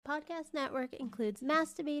Podcast Network includes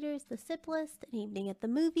Masturbators, The Sip List, An Evening at the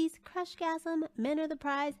Movies, Crushgasm, Men Are the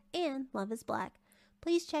Prize, and Love is Black.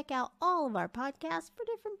 Please check out all of our podcasts for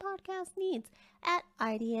different podcast needs at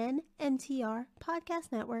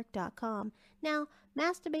idnmtrpodcastnetwork.com. Now,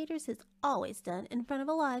 Masturbators is always done in front of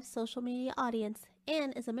a live social media audience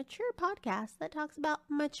and is a mature podcast that talks about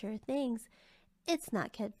mature things. It's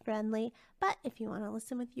not kid-friendly, but if you want to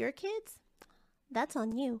listen with your kids, that's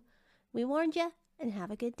on you. We warned you, and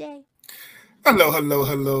have a good day.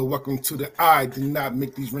 Hello. Welcome to the I Did Not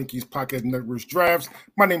Make These Rankings Podcast Network's Drafts.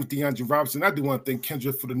 My name is DeAndre Robinson. I do want to thank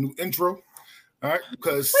Kendra for the new intro. All right,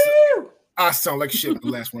 because I sound like shit with the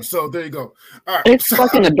last one. So there you go. All right. It's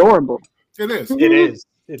fucking adorable. It is. It is.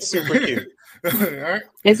 It's super cute. All right.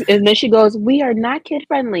 And then she goes, "We are not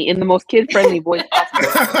kid-friendly," in the most kid-friendly voice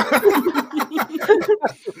possible.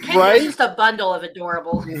 Right? Just a bundle of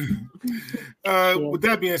adorable. With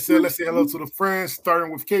that being said, let's say hello to the friends,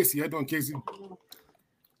 starting with Casey. How you doing, Casey?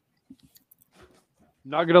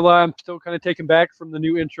 Not gonna lie, I'm still kind of taken back from the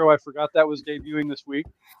new intro. I forgot that was debuting this week,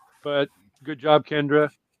 but good job, Kendra.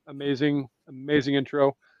 Amazing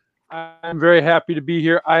intro. I'm very happy to be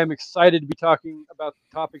here. I am excited to be talking about the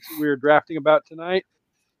topics that we are drafting about tonight.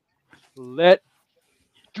 Let's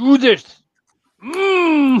do this.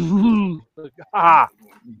 Okay.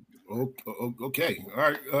 All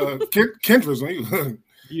right. Kendra's on you.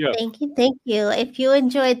 Yeah. Thank you. If you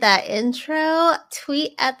enjoyed that intro,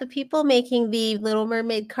 tweet at the people making the Little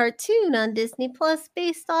Mermaid cartoon on Disney Plus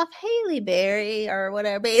based off Halle Berry or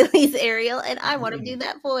whatever, Bailey's Ariel, and I want to do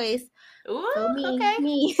that voice. Ooh, so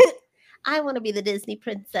me. I want to be the Disney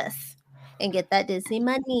princess and get that Disney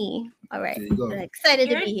money. All right. I'm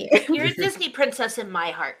excited to be here. You're a Disney princess in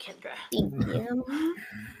my heart, Kendra. Thank you.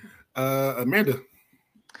 Amanda.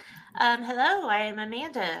 Hello, I am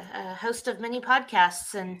Amanda, host of many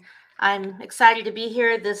podcasts, and I'm excited to be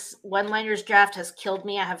here. This one-liners draft has killed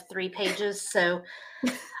me. I have 3 pages, so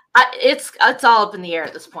it's all up in the air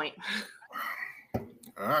at this point.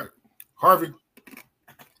 All right. Harvey.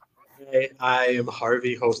 Hey, I am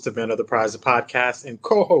Harvey, host of Men Are the Prize, the podcast, and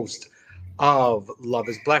co-host of Love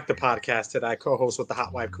is Black, the podcast that I co-host with the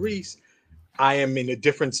hot wife, Carice. I am in a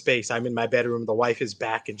different space. I'm in my bedroom. The wife is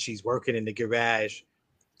back, and she's working in the garage.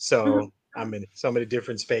 So I'm in some of the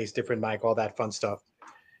different space, different mic, all that fun stuff.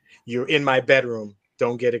 You're in my bedroom.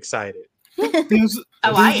 Don't get excited. There's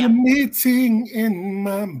a meeting in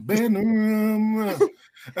my bedroom. All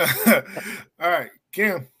right,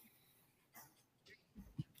 Cam.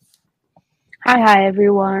 Hi,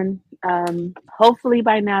 everyone. Hopefully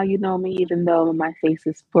by now you know me, even though my face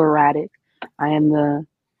is sporadic. I am the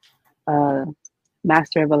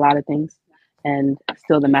master of a lot of things and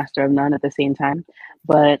still the master of none at the same time.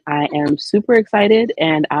 But I am super excited,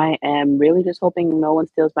 and I am really just hoping no one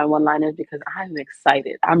steals my one-liners because I'm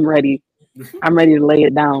excited. I'm ready. I'm ready to lay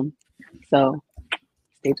it down. So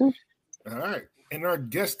stay tuned. All right. And our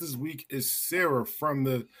guest this week is Sarah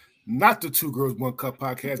from not the Two Girls, One Cup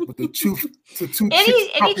podcast, but the two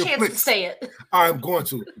any chance to say it. I'm going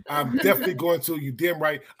to. I'm definitely going to. You damn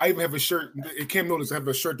right. I even have a shirt. It came notice. I have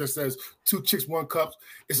a shirt that says 2 Chicks, 1 Cup.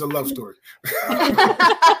 It's a love story.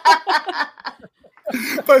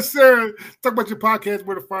 But Sarah, talk about your podcast,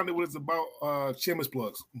 where to find it, what it's about, shameless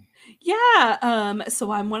plugs. Yeah,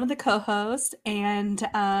 so I'm one of the co-hosts, and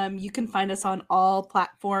you can find us on all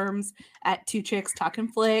platforms at 2 Chicks Talkin'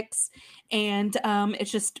 Flicks, and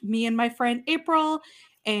it's just me and my friend April,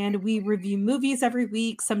 and we review movies every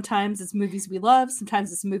week. Sometimes it's movies we love,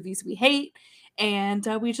 sometimes it's movies we hate, and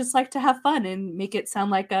we just like to have fun and make it sound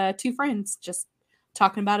like 2 friends just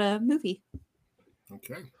talking about a movie.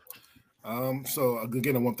 Okay. So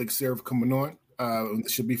again, I want to thank Sarah for coming on.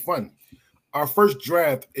 It should be fun. Our first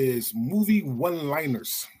draft is movie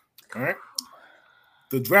one-liners. All right.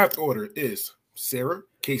 The draft order is Sarah,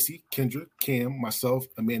 Casey, Kendra, Cam, myself,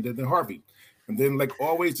 Amanda, then Harvey. And then, like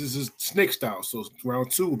always, this is snake style. So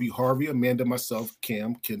round 2 will be Harvey, Amanda, myself,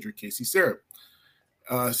 Cam, Kendra, Casey, Sarah.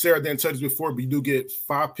 Sarah didn't tell us before, but you do get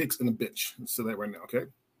 5 picks and a bitch. Let's say that right now, okay?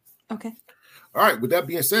 Okay. All right. With that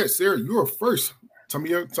being said, Sarah, you're first. Tell me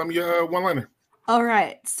your one-liner. All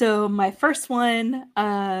right. So my first one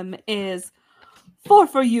is 4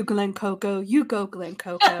 for you, Glen Coco. You go, Glen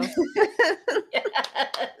Coco. Yes.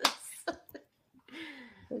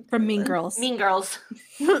 From Mean Girls. Mean Girls.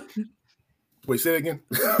 Wait, say it again.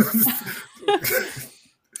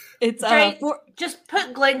 It's just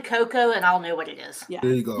put Glen Coco and I'll know what it is. Yeah.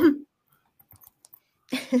 There you go.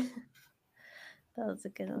 That was a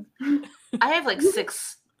good one. I have like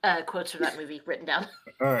 6 quotes from that movie written down.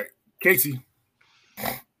 All right, Casey.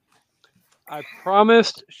 I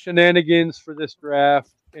promised shenanigans for this draft,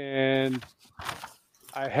 and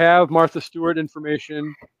I have Martha Stewart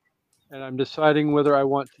information, and I'm deciding whether I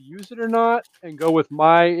want to use it or not, and go with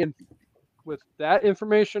with that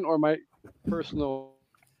information or my personal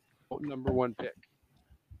number one pick.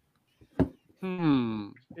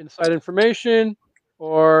 Inside information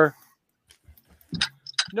or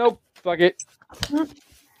nope, fuck it.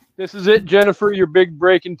 This is it, Jennifer, your big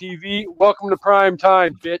break in TV. Welcome to prime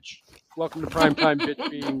time, bitch. Welcome to prime time,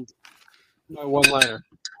 bitch, being my one-liner.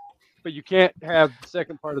 But you can't have the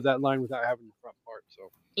second part of that line without having the front part. So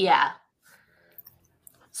Yeah.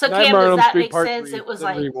 So Cam, Nightmare on does Elm that Street make Part sense? 3, It was The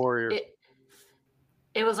like Dream Warrior.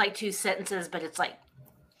 it was like 2 sentences, but it's like.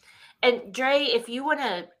 And Dre, if you want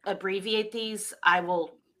to abbreviate these, I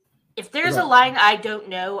will. If there's a line I don't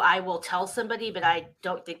know, I will tell somebody, but I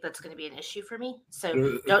don't think that's going to be an issue for me. So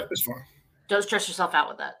It's fine. Don't stress yourself out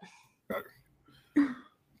with that. Got it.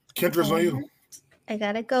 Kendra's on you. I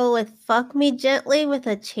gotta go with "Fuck Me Gently" with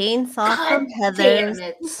a chainsaw God from damn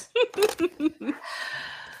Heathers. it.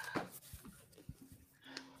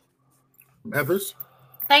 Heathers.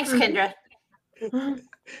 Thanks, Kendra.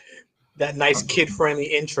 That nice kid-friendly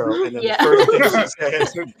intro, and then Yeah. the first thing she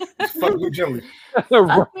says, Fuck me gently.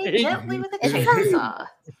 Fuck me gently with a chainsaw.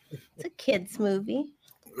 It's a kids movie.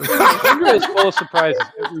 Kendra is full of surprises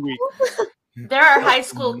every week. There are high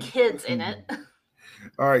school kids in it.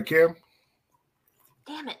 All right, Cam.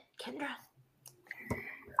 Damn it, Kendra.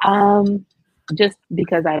 Just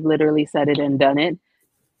because I've literally said it and done it.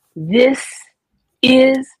 This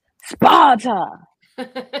is Sparta.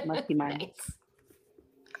 Must be mine. Nice.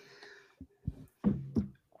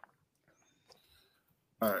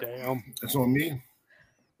 All right. Damn. It's on me.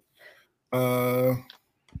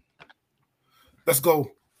 Let's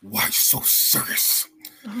go. Why you so serious?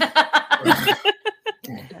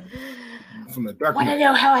 From the dark. Want to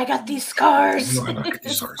know how I got these scars? No, I don't get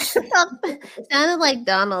these scars. Sounded like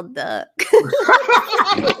Donald Duck.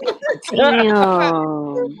 Damn.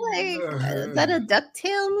 Like, is that a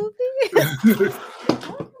DuckTale movie?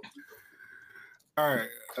 All right,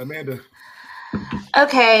 Amanda.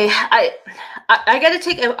 Okay, I got to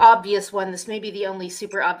take an obvious one. This may be the only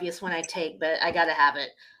super obvious one I take, but I got to have it.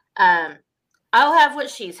 I'll have What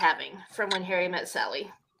She's Having from When Harry Met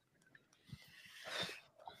Sally.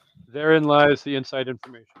 Therein lies the inside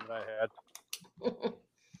information that I had.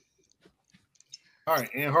 All right,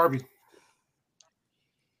 Ann Harvey.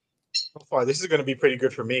 so far, this is going to be pretty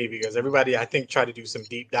good for me because everybody, I think, tried to do some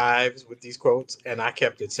deep dives with these quotes, and I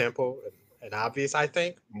kept it simple and obvious, I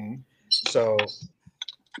think. Mm-hmm. So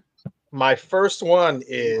my first one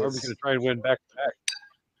is... Are we going to try and win back to back?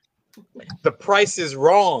 The Price is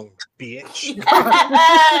Wrong, bitch.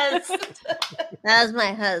 Yes! That was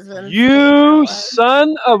my husband. You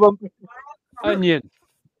son of a onion.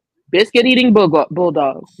 Biscuit eating bulldog.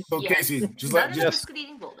 So Yes. Casey, just Not let a Yes.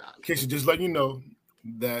 biscuit-eating bulldog. Casey, just let you know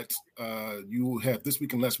that you have this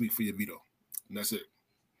week and last week for your veto, and that's it.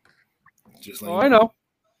 Just let Oh, you I know.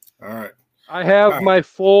 All right. I have Right. my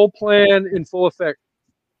full plan in full effect.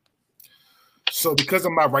 So because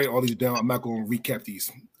I'm not writing all these down, I'm not going to recap these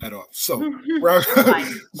at all. So round, Fine.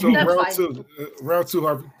 so That's round fine. two, round two,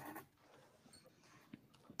 Harvey.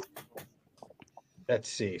 Let's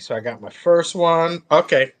see. So I got my first one.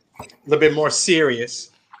 Okay. A little bit more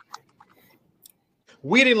serious.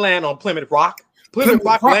 We didn't land on Plymouth Rock. Plymouth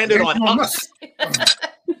Rock landed on us.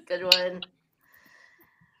 Good one.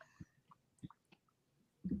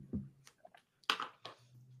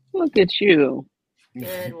 Look at you.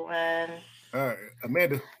 Good one. All right,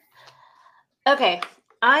 Amanda. Okay,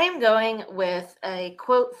 I am going with a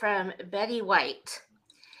quote from Betty White.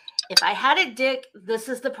 If I had a dick, this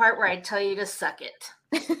is the part where I'd tell you to suck it.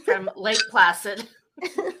 From Lake Placid.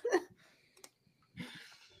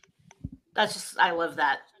 That's just, I love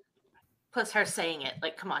that. Plus her saying it.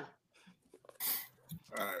 Like, come on.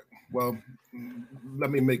 All right. Well,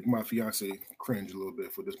 let me make my fiance cringe a little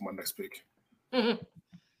bit for this my next pick. Mhm.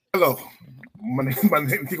 Hello, my name is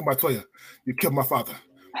Kiko Montoya. You killed my father.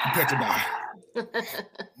 Prepare to die.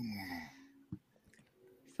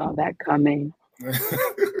 Saw that coming.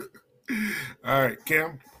 All right,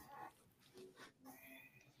 Cam.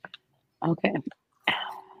 Okay.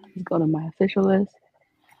 Let's go to my official list.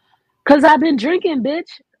 Cause I've been drinking,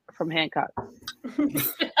 bitch. From Hancock.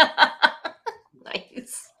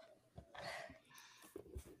 Nice.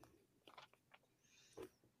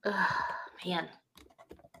 Ugh, man.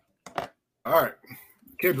 All right,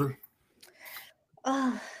 Kendra.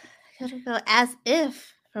 Oh, I gotta go As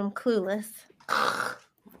If from Clueless.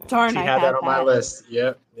 Darn, She I had that on my list.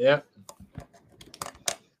 Yep. Yep.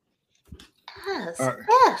 Yes. All right.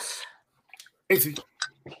 Yes. AC.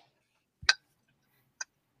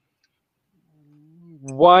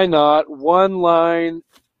 Why not? One line,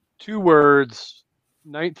 2 words,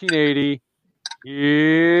 1980.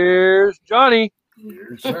 Here's Johnny.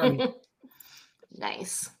 Here's Johnny. I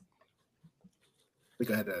Nice. think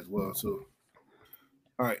I had that as well. So,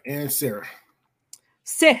 all right, and Sarah.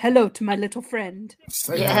 Say hello to my little friend.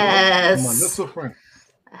 Say Yes. hello, my little friend.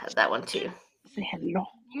 I had that one too. Say hello.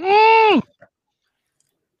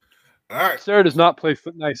 All right. Sarah does not play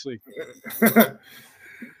foot nicely.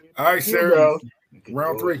 All right, Sarah.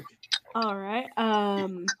 Round 3. All right.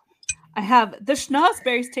 I have the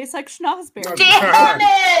schnozberries taste like schnozberries. Damn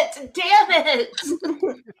it! Damn it!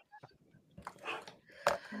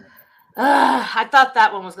 I thought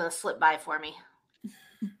that one was going to slip by for me.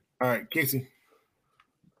 All right, Casey.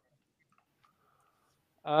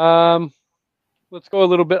 Let's go a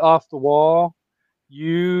little bit off the wall.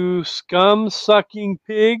 You scum-sucking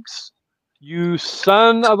pigs. You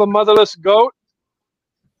son of a motherless goat.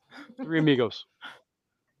 3 Amigos.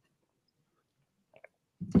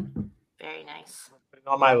 Very nice.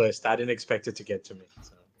 On my list. I didn't expect it to get to me.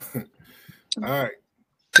 So. All right,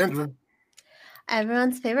 Kendra.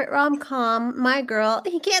 Everyone's favorite rom-com, My Girl.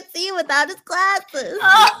 He can't see without his glasses.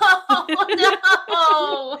 Oh,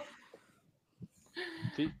 no!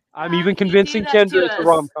 See, I'm How even can you convincing do that to Kendra it's a us?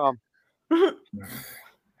 rom-com.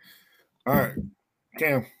 All right,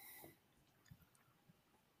 Cam.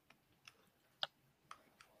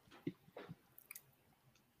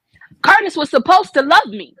 Curtis was supposed to love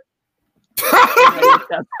me.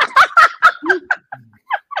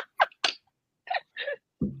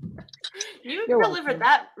 You You're delivered welcome.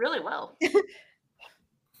 that really well.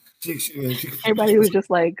 Everybody was just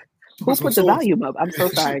like, who put some put the soul- volume up? I'm so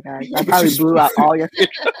sorry, guys. I probably blew out all your.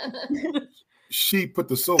 She put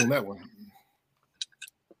the soul in that one.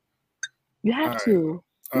 You have All right. to.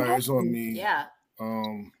 All right, it's on me. Yeah.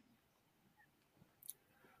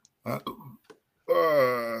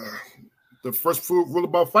 The first rule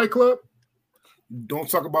about Fight Club: don't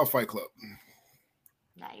talk about Fight Club.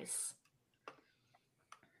 Nice.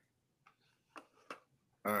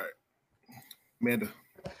 All right, Amanda.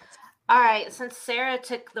 All right. Since Sarah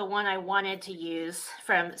took the one I wanted to use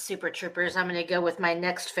from Super Troopers, I'm going to go with my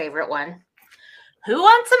next favorite one. Who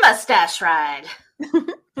wants a mustache ride?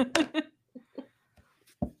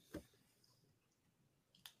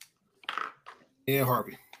 And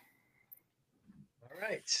Harvey. All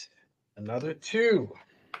right. Another 2.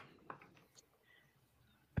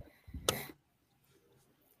 I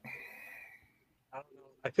don't know.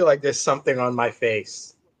 I feel like there's something on my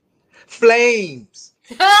face. Flames.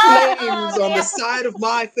 Flames on the side of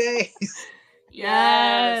my face.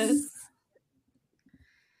 Yes.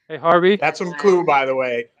 Hey, Harvey. That's from Clue, by the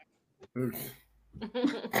way.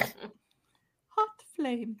 Hot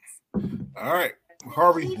flames. All right,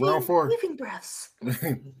 Harvey. Round 4. Leaving breaths.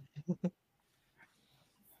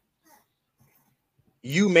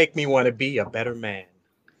 You make me want to be a better man.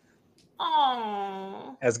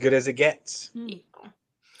 Oh. As good as it gets.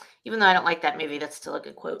 Even though I don't like that movie, that's still a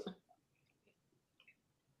good quote.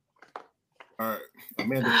 All right,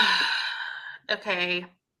 Amanda. Okay.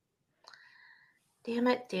 Damn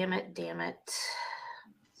it, damn it, damn it.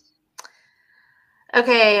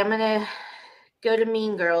 Okay, I'm going to go to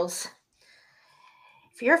Mean Girls.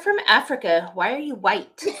 If you're from Africa, why are you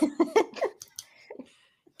white?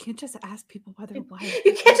 Can't just ask people why they're white.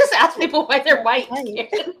 You can't just ask people why they're white.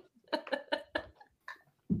 Karen.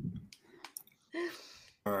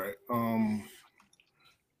 All right,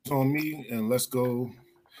 it's on me, and let's go.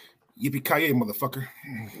 Yippee-ki-yay, motherfucker.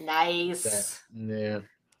 Nice. Yeah.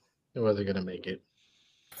 It wasn't going to make it.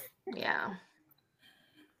 Yeah.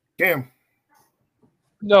 Cam.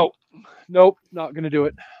 Nope, not gonna do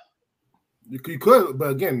it. You could, but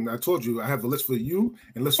again, I told you I have a list for you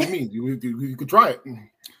and a list for me. You could try it.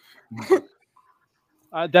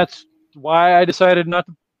 That's why I decided not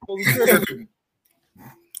to pull the trigger.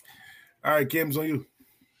 All right, Kim's on you.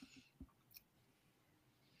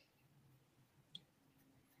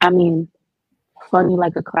 I mean, funny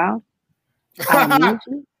like a clown. I amuse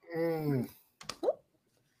you.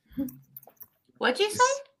 What'd you say?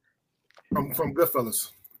 From Goodfellas.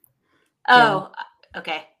 Oh,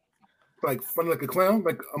 okay. Like funny like a clown.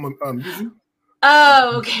 Like I'm usually.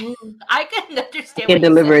 Oh, okay. I couldn't understand. Can't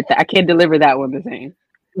deliver it. I can't deliver that one the same.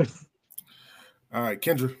 All right,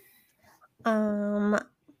 Kendra.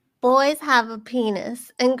 Boys have a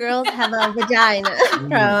penis and girls have a vagina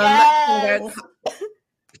from Yes.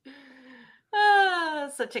 Oh,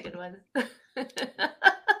 such a good one.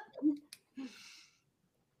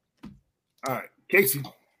 All right, Casey.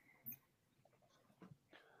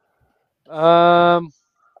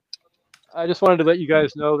 I just wanted to let you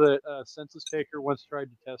guys know that a census taker once tried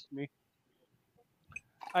to test me.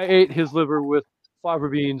 I ate his liver with fava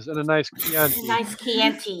beans and a nice Chianti. Nice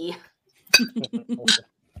Chianti.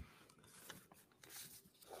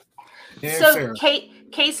 And So, Sarah.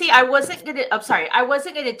 Casey, I wasn't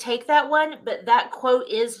gonna take that one, but that quote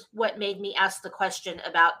is what made me ask the question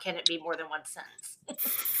about can it be more than one sentence?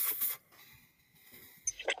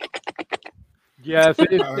 Yeah,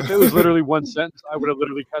 if it was literally one sentence, I would have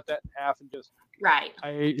literally cut that in half and just. Right. I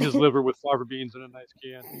ate his liver with fava beans and a nice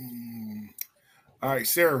Chianti. All right,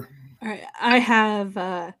 Sarah. All right, I have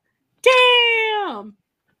damn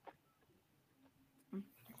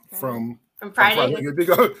From Friday. There you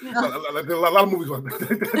go. Like a lot of movies.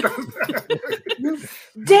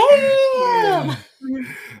 Damn. All You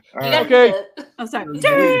right. gotta Okay. do it. I'm sorry. Yeah, me too.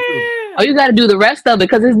 Damn. Oh, you got to do the rest of it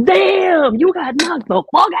because it's damn. You got knocked the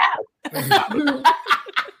fuck out.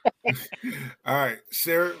 All right,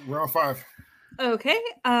 Sarah, round 5. Okay.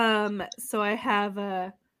 So I have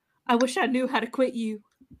I wish I knew how to quit you.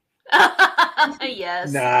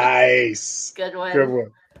 Yes. Nice. Good one. Good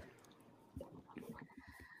one.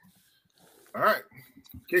 All right,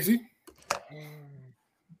 Casey.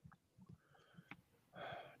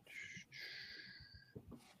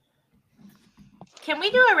 Can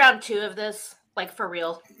we do a round 2 of this? Like for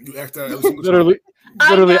real? You asked that every single time. Literally,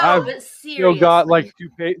 I know, I've but still got like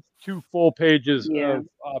seriously. two full pages Yeah. of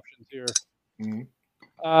options here. Mhm.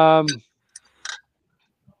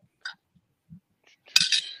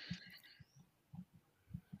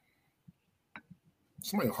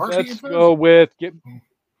 Somebody harsh at Let's you, go with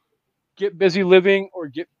get busy living or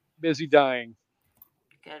get busy dying.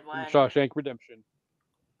 Good From one. Shawshank Redemption.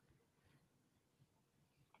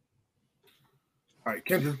 All right,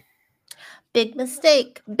 Kendra. Big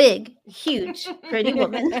mistake. Big, huge, pretty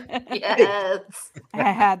woman. Yes.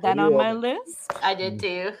 I had that Pretty on my woman. list. I did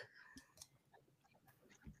too.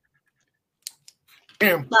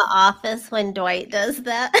 Cam. The Office when Dwight does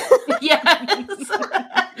that. Yes.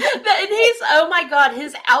 And he's, oh my God,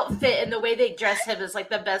 his outfit and the way they dress him is like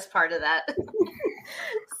the best part of that.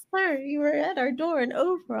 Sir, you were at our door in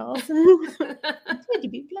overalls. It's good to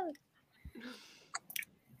be blood.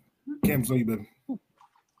 Cam's on you, baby.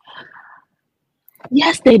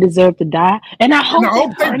 Yes, they deserve to die, and I hope, And I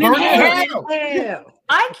hope they they burn in burn in hell. hell. Yeah.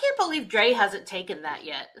 I can't believe Dre hasn't taken that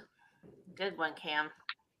yet. Good one, Cam.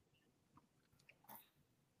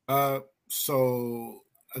 So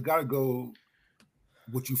I gotta go.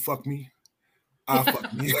 Would you fuck me? I'll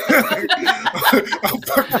fuck me. I'll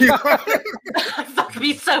fuck me. Fuck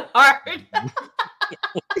me so hard.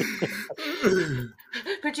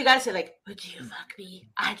 But you gotta say like, would you fuck me?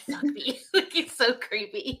 I'd fuck me. Like it's so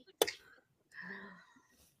creepy.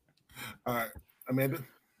 All right, Amanda.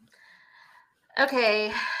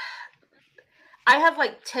 Okay. I have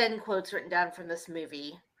like 10 quotes written down from this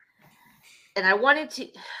movie. And I wanted to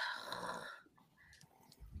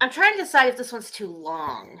I'm trying to decide if this one's too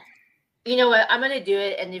long. You know what? I'm gonna do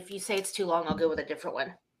it, and if you say it's too long, I'll go with a different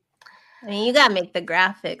one. I mean, you gotta make the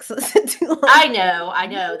graphics listen too long. I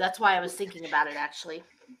know. That's why I was thinking about it actually.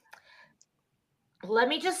 Let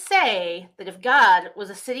me just say that if God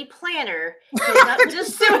was a city planner, he would not put a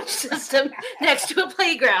sewage system next to a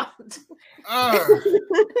playground.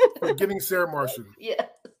 Forgetting Sarah Marshall. Yeah.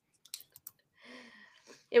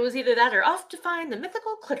 It was either that or off to find the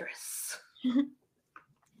mythical clitoris.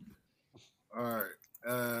 All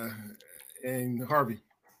right, and Harvey.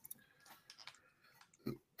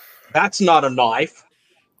 That's not a knife.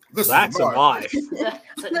 This That's is a knife. knife.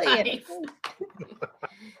 That's a knife.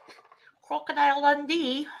 Crocodile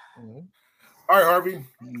Dundee. All right, Harvey.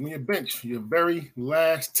 On your bench, your very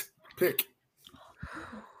last pick.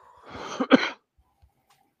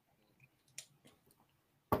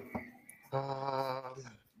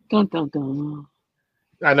 Dun, dun, dun.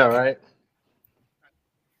 I know, right?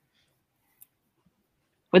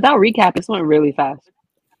 Without recap, this went really fast.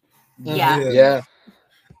 Yeah. Yeah.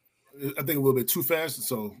 I think a little bit too fast.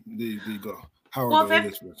 So there you go. Well, However,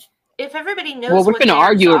 it is. if everybody knows Well, we're what going to theirs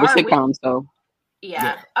argue over are, we- sitcoms, though.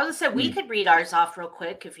 Yeah. I was gonna say we could read ours off real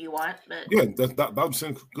quick if you want, but Yeah, that would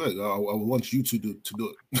sound good. I want you to do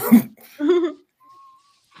it.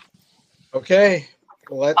 Okay.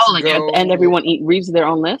 Let's Oh, like at go. the end, everyone reads their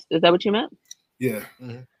own list? Is that what you meant? Yeah.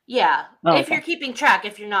 yeah. Oh, If okay. you're keeping track,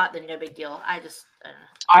 if you're not, then no big deal. I just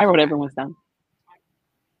I wrote everyone's down.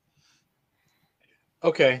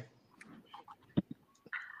 Okay.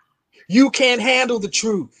 You can't handle the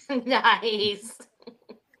truth. nice.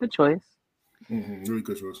 Good choice. Really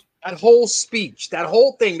good choice. That whole speech, that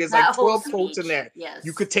whole thing, there's That like whole 12 quotes in speech, there. yes.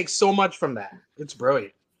 You could take so much from that. It's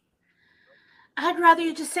brilliant. I'd rather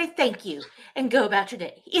you just say thank you and go about your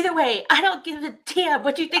day. Either way, I don't give a damn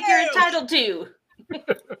what you think you're entitled to.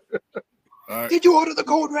 All right. Did you order the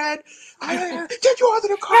code red? Did you order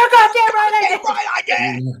the code? You're goddamn right I did.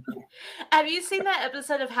 I did. Have you seen that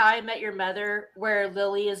episode of How I Met Your Mother where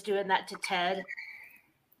Lily is doing that to Ted?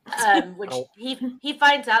 Which he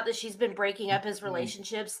finds out that she's been breaking up his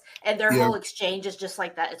relationships, and their whole exchange is just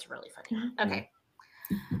like that. It's really funny. Okay,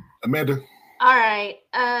 Amanda. all right.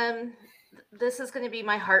 This is going to be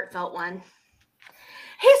my heartfelt one.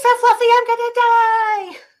 He's so fluffy, I'm gonna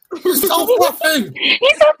die. He's so fluffy.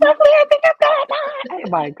 He's so fluffy, I think I'm gonna die. Oh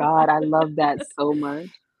my God, I love that so much.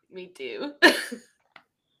 Me too.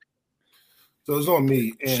 So it's on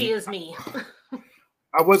me. And she is me.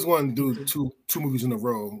 I was going to do two movies in a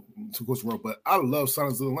row, 2 quotes in a row, but I love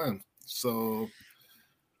Silence of the Lambs. So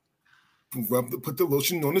put the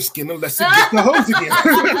lotion on the skin and let's get the hose again.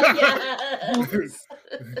 There's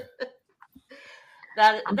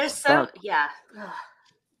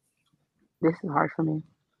This is hard for me.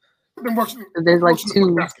 There's like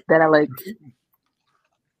 2 that I like.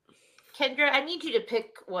 Kendra, I need you to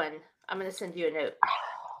pick one. I'm going to send you a note.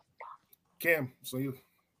 Cam, so you.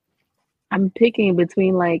 I'm picking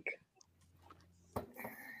between like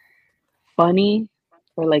funny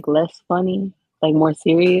or like less funny, like more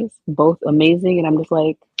serious, both amazing. And I'm just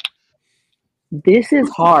like, this is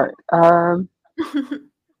hard. How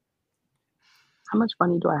much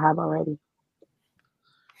funny do I have already?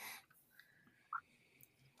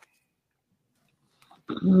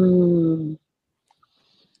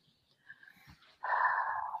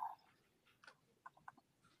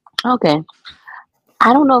 Okay.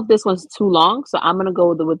 I don't know if this one's too long, so I'm gonna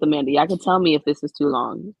go with Amanda. Y'all can tell me if this is too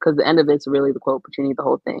long, because the end of it's really the quote, but you need the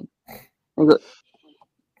whole thing. I don't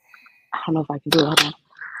know if I can do it. Hold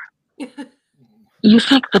on. You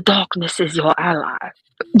think the darkness is your ally,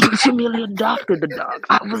 but you merely adopted the dark.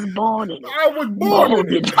 I was born in it. I was born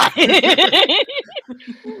in it. By it.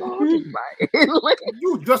 Molded by it.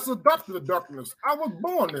 You just adopted the darkness. I was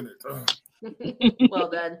born in it. Well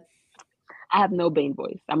done. I have no Bane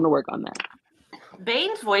voice. I'm gonna work on that.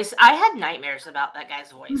 Bane's voice, I had nightmares about that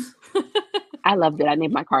guy's voice. I loved it. I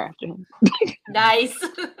named my car after him. Nice.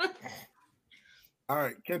 All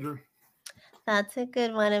right, Kendra. That's a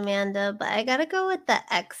good one, Amanda. But I gotta go with The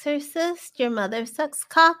Exorcist. Your mother sucks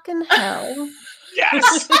cock in hell.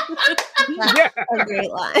 Yes. That's a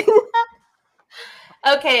great line.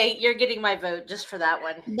 Okay, you're getting my vote just for that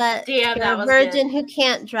one. But damn, you're that a was virgin good. who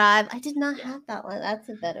can't drive. I did not have that one. That's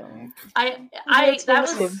a better one.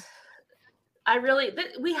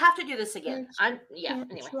 We have to do this again. Anyway.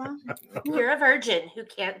 You're a virgin who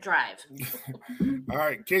can't drive. All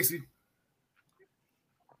right, Casey.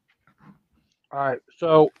 All right.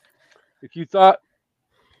 So if you thought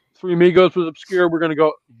Three Amigos was obscure, we're going to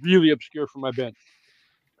go really obscure for my bench.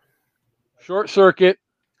 Short Circuit.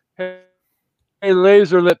 Hey,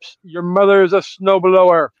 Laser Lips. Your mother is a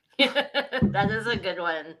snowblower. That is a good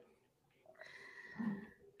one.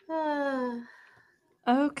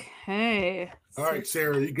 Okay. All right,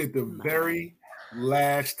 Sarah, you get the very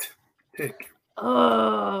last pick.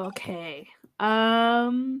 Oh, okay.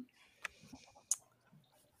 I'm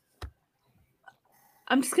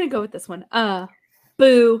just gonna go with this one.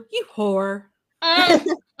 Boo, you whore. I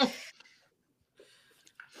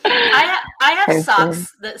have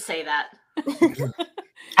socks that say that.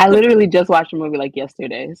 I literally just watched a movie like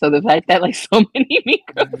yesterday, so the fact that like so many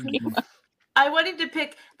Migos came up. I wanted to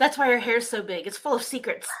pick. That's why her hair's so big. It's full of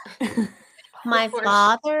secrets. My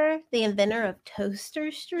father, the inventor of toaster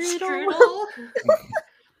strudel.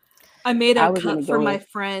 I made I a was cup gonna for go my with-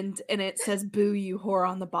 friend, and it says "Boo, you whore"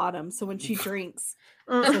 on the bottom. So when she drinks,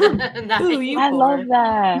 Nice. "Boo, you I whore." love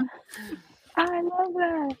that. I love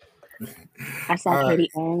that. I saw All right. Katie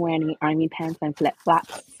Aaron wearing army pants and flip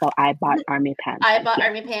flops, so I bought army pants. I bought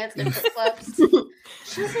army pants and flip flops.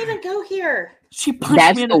 She doesn't even go here. She punched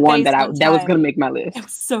That's me in the one face that was time. gonna make my list. It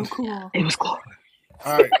was so cool. It was cool.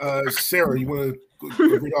 All right, Sarah, you want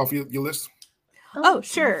to read off your list? Oh,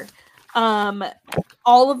 sure.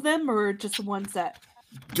 All of them, or just the ones that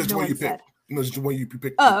Just no one one you pick. said? No, just the one you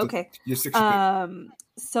pick. Oh, okay. Your 6 you pick.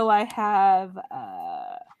 So I have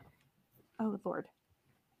oh Lord.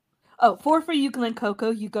 Oh, 4 for you, Glen Coco.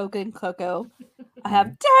 You go, Glen Coco. I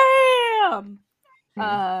have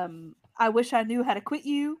damn. I wish I knew how to quit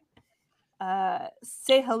you.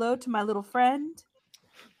 Say hello to my little friend.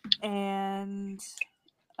 And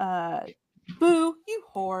boo, you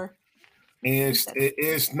whore. And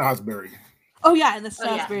it's Snosberry. Oh yeah, and the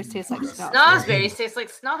Oh, yeah. snozberries taste like snozberries. Snosberries taste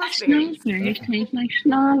like snosberries. Snozberries taste like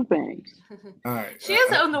snozberries. All right. She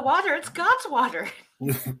doesn't own the water. It's God's water. All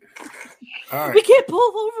right. We can't pull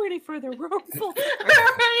over any further. We're full. We're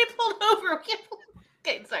already pulled over.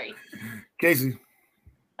 Okay, sorry. Casey.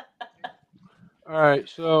 All right,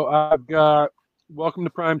 so I've got Welcome to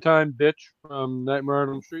Primetime, Bitch from Nightmare on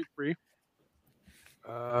Elm Street 3.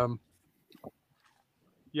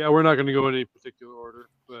 Yeah, we're not going to go in any particular order,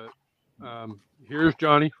 but here's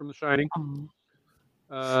Johnny from The Shining.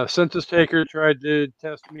 Census taker tried to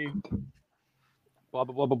test me. Blah,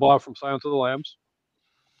 blah, blah, blah, blah from Silence of the Lambs.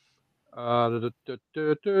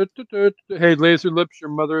 Hey, Laser Lips, your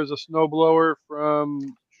mother is a snowblower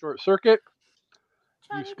from Short Circuit.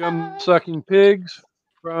 You scum-sucking pigs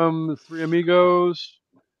from Three Amigos.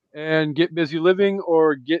 And Get Busy Living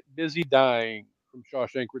or Get Busy Dying from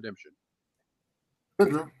Shawshank Redemption. All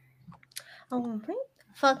right.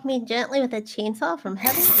 Fuck me gently with a chainsaw from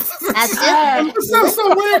heaven. That's it. It sounds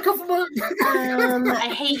so weird.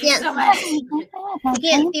 I hate you so much. You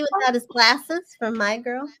can't see without his glasses from My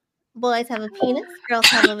Girl. Boys have a penis. Girls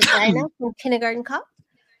have a vagina from Kindergarten Cop.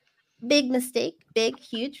 Big Mistake. Big,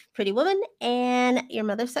 huge, pretty woman. And Your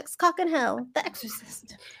Mother Sucks Cock in Hell. The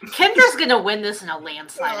Exorcist. Kendra's going to win this in a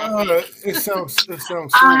landslide, I think. It sounds so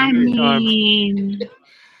I weird. mean,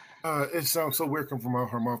 It sounds so weird coming from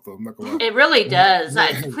her mouth, though. I'm not gonna lie. It really does.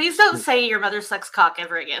 Please don't say Your Mother Sucks Cock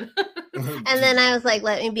ever again. And then I was like,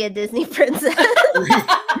 let me be a Disney princess.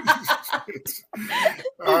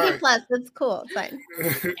 Disney Plus, it's cool. It's fine.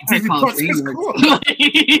 Disney Plus is cool.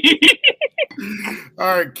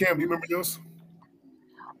 All right, Cam, do you remember yours?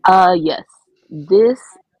 yes. This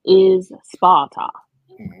is Sparta.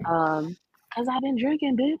 Cause I've been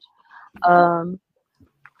drinking, bitch.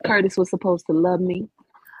 Curtis was supposed to love me.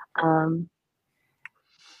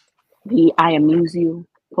 The I amuse you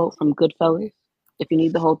quote from Goodfellas. If you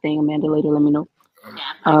need the whole thing, Amanda, later let me know.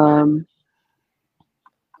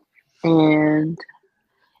 And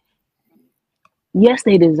yes,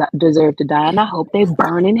 they deserve to die, and I hope they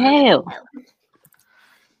burn in hell.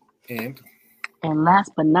 And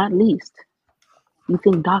last but not least, you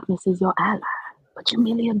think darkness is your ally, but you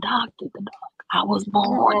merely adopted the dark. I was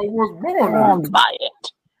born by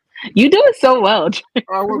it. You do it so well, Dre.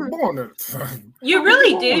 I was born in it. You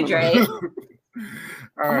really do, Dre.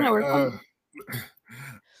 All right.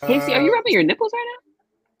 Casey, are you rubbing your nipples right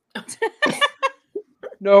now?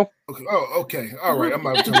 No. Okay. Oh, okay. All right. I'm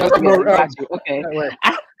not. Okay.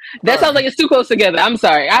 That sounds like it's too close together. I'm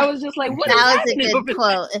sorry. I was just like, what? That was a good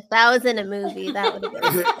quote. If that was in a movie, that would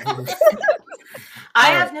have been.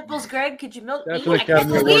 I have nipples, Greg. Could you milk me? I can't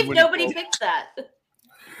believe nobody picked that.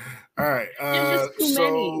 All right. There's just too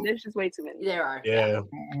many. There's just way too many. There are. Yeah.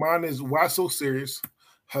 Mine is Why So Serious?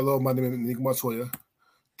 Hello, my name is Nick Montoya.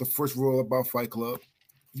 The first rule about Fight Club.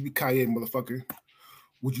 You be Kaye, motherfucker.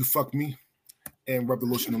 Would you fuck me? And rub the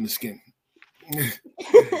lotion on the skin.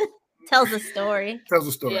 Tells a story. Tells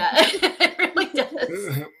a story. Yeah, it really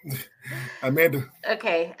does. Amanda.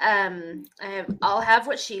 Okay. I'll have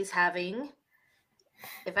what she's having.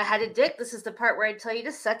 If I had a dick, this is the part where I tell you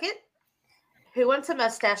to suck it. Who wants a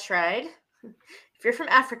mustache ride? If you're from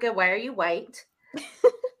Africa, why are you white?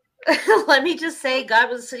 Let me just say, God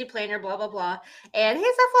was a city planner, blah, blah, blah. And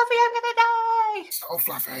he's so fluffy, I'm going to die. So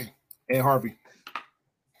fluffy. And Harvey.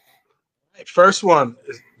 First one,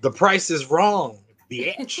 The Price is Wrong,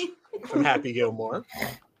 bitch, from Happy Gilmore.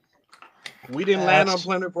 We didn't land on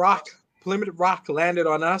Plymouth Rock. Plymouth Rock landed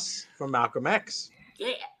on us from Malcolm X.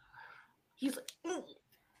 Yeah. He's like,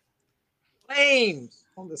 Flames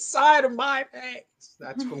on the side of my face.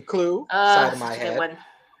 That's from Clue. Side of my head. One.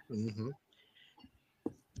 Mm-hmm.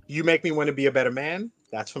 You Make Me Want to Be a Better Man.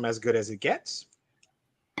 That's from As Good as It Gets.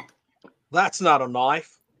 That's Not a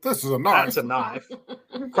Knife. This is a knife. That's a knife.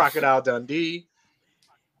 Crocodile Dundee.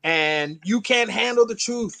 And You Can't Handle the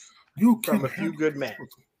Truth. From A Few Good Men.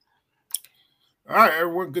 All right,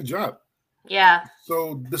 everyone, good job. Yeah.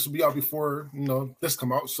 So this will be out before this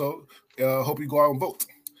come out. So hope you go out and vote.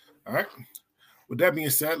 All right. With that being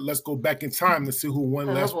said, let's go back in time to see who won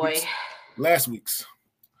last week's.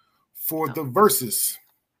 For the verses,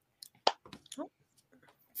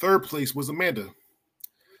 third place was Amanda.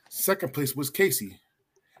 Second place was Casey.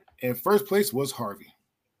 And first place was Harvey.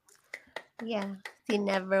 Yeah, he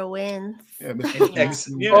never wins.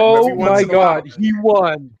 Yeah, oh my God, he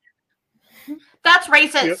won. That's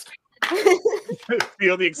racist.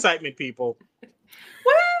 Feel the excitement, people.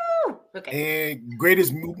 Woo! Okay. And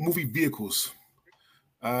greatest movie vehicles.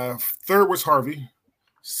 Third was Harvey.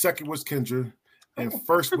 Second was Kendra. And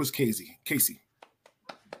first was Casey.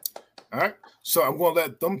 All right. So I'm going to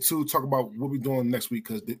let them two talk about what we're doing next week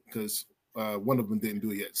because one of them didn't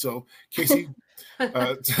do it yet. So Casey,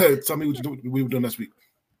 tell me what we were doing next week.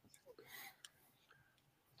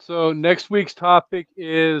 So next week's topic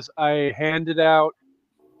is I handed out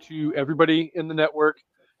to everybody in the network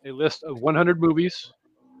a list of 100 movies,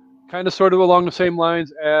 kind of sort of along the same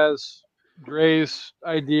lines as Dre's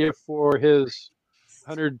idea for his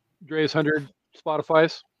 100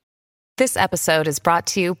 Spotify's. This episode is brought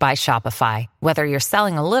to you by Shopify. Whether you're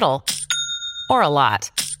selling a little or a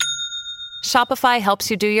lot, Shopify helps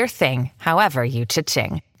you do your thing, however you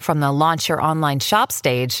cha-ching. From the launch your online shop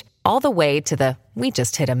stage, all the way to the we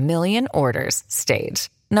just hit 1 million orders stage.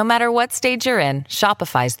 No matter what stage you're in,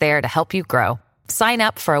 Shopify's there to help you grow. Sign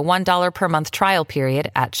up for a $1 per month trial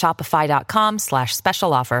period at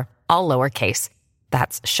shopify.com/special offer, all lowercase.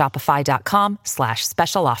 That's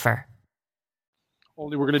shopify.com/special offer.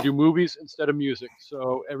 Only we're going to do movies instead of music.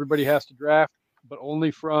 So everybody has to draft, but only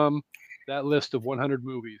from that list of 100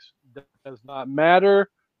 movies. That does not matter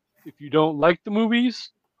if you don't like the movies.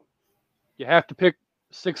 You have to pick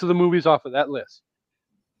 6 of the movies off of that list.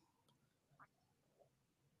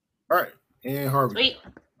 All right. And Harvey. Sweet.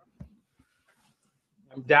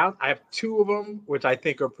 I'm down. I have 2 of them, which I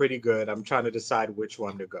think are pretty good. I'm trying to decide which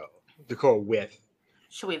one to go with.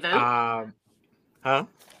 Should we vote? Huh?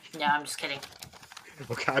 No, I'm just kidding.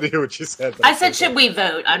 Okay, I didn't hear what you said. I said, should we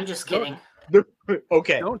vote? I'm just kidding.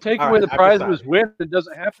 Okay. Don't take All away right, the I've prize decided. was win. It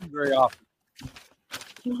doesn't happen very often.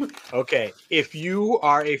 Okay. If you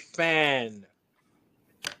are a fan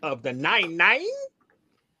of the 9-9,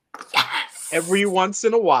 Yes. every once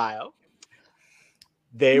in a while,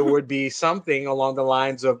 there would be something along the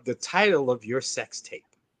lines of the title of your sex tape.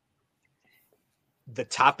 The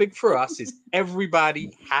topic for us is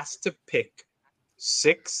everybody has to pick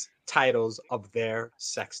 6 titles of their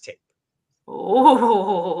sex tape.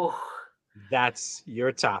 Oh. That's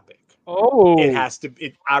your topic. Oh, It has to.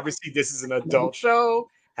 Obviously, this is an adult show.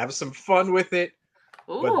 Have some fun with it.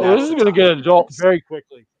 Ooh. But this is going to get adult very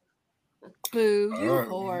quickly. Boo, you Alright.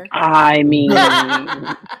 whore. I mean,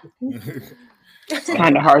 it's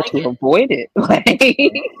kind of hard to avoid it. Like,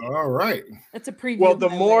 All right. That's a preview. Well, of the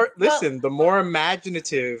my more list. the more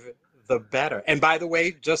imaginative, the better. And by the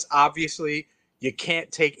way, just obviously, you can't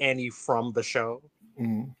take any from the show.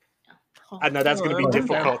 Mhm. I know that's going to be Oh,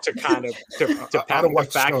 difficult to kind of to I don't watch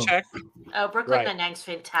the fact show. check. Oh, Brooklyn Right. Nine-Nine's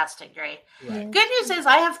fantastic, Dre. Right. Good news is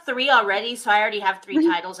I have 3 already, so I already have 3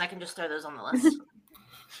 titles. I can just throw those on the list.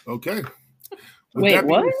 Okay. Wait, that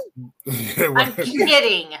what? Yeah, I'm right.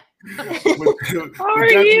 kidding. with, how are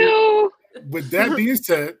that you? with that being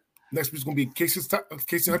said, next week's going to be Casey's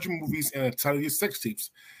 100 movies and a title of your sex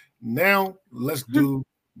tapes. Now, let's do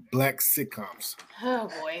black sitcoms. Oh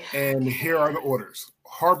boy. And here are the orders.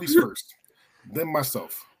 Harvey's first, then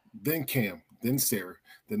myself, then Cam, then Sarah,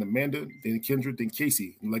 then Amanda, then Kendra, then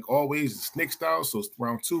Casey. And like always, it's snake style. So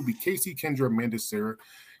round 2 will be Casey, Kendra, Amanda, Sarah,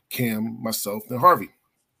 Cam, myself, then Harvey.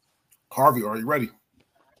 Harvey, are you ready?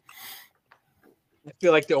 I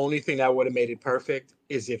feel like the only thing that would have made it perfect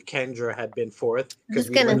is if Kendra had been 4th. I was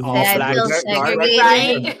we gonna went say all I black feel sitcoms.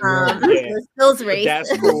 segregated. Right. Yeah. This feels But racist.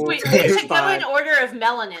 that's cool. We It's should go fine. in order of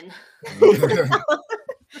melanin. With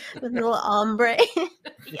a little ombre.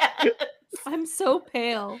 Yeah. I'm so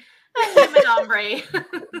pale. I'm an ombre.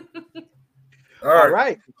 All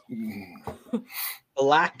right.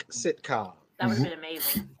 Black sitcom. That would have been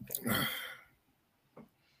amazing.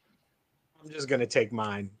 I'm just going to take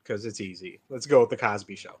mine because it's easy. Let's go with The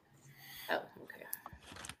Cosby Show. Oh, okay.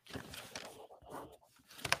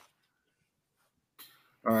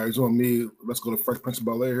 All right, it's on me. Let's go to Fresh Prince of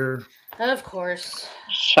Bel-Air here. Of course.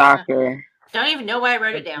 Shocker. Don't even know why I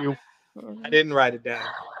wrote it Thank down. you. I didn't write it down.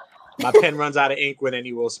 My pen runs out of ink with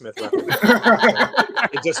any Will Smith reference.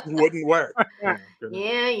 It just wouldn't work.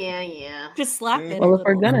 Yeah. Just slap it. Well, if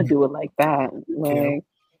we're gonna do it like that, like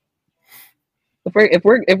if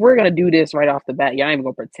we're gonna do this right off the bat, y'all ain't even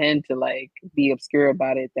gonna pretend to like be obscure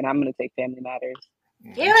about it. Then I'm gonna take Family Matters.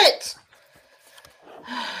 Damn it.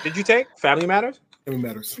 Did you take Family Matters? It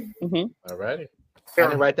matters. All righty. I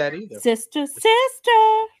didn't write that either. Sister.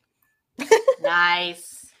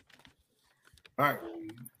 Nice. All right,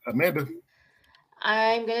 Amanda.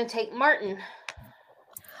 I'm going to take Martin.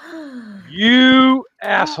 You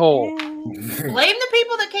asshole. Blame the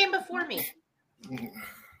people that came before me.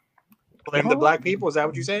 Blame the black people. Is that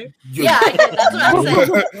what you say? Yeah, that's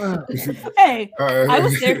what I'm saying. Hey, I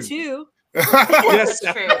was there too. Yes.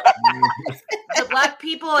 That's true. The black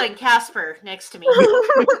people and Casper next to me.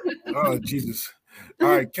 Oh, Jesus. All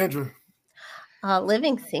right, Kendra.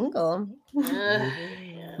 Living single.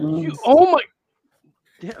 Oh my.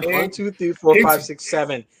 Yeah. 1, 2, 3, 4, 5, 6,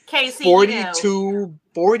 7. Casey, 42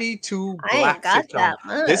 I black ain't got sitcoms. that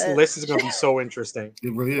much. This list is going to be so interesting.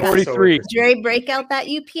 It really is. 43. Dre, break out that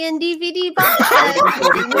UPN DVD box.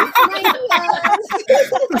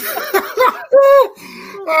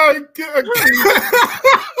 All right, good.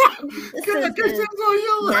 This Good, is good, good. it's on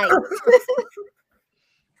you. Nice.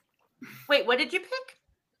 Wait, what did you pick?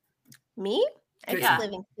 Me? I'm Casey. just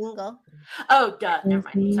living single. Oh, duh. Never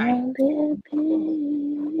mind.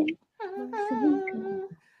 Sorry.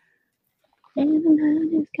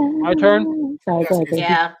 My turn? Sorry, go ahead, Casey.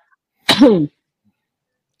 Yeah.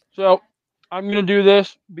 So I'm going to do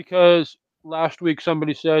this because last week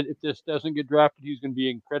somebody said if this doesn't get drafted, he's going to be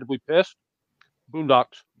incredibly pissed.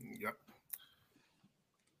 Boondocks. Yep.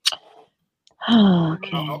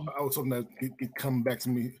 Okay. I was hoping that it come back to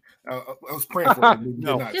me. I was praying for it. It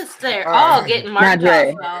No. did not. Just there. All All right. getting Not marked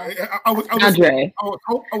Dre. off.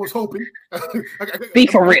 Not I was hoping. Be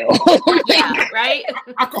for real. Yeah, right?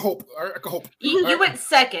 I could hope. All right, I could hope. You went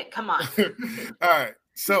second. Come on. All right.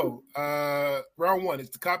 So, round one. It's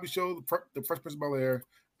the Cosby Show, the Fresh Prince of Bel-Air,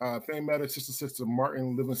 Family Matters, Sister,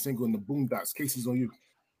 Martin, Living Single, and the Boondocks. Casey's on you.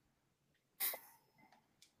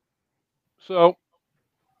 So,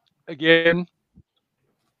 again,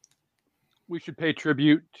 we should pay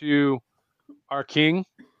tribute to our king.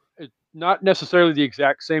 It's not necessarily the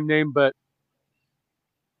exact same name, but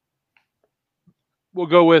we'll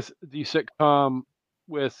go with the sitcom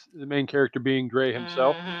with the main character being Dre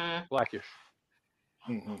himself, Mhm. Blackish.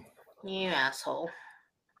 Mm-hmm. You asshole.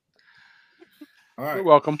 All right. You're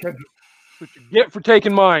welcome. Kendra. What you get for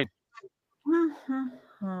taking mine?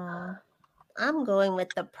 I'm going with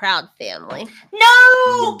the Proud Family.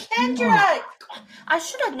 No, Kendra! I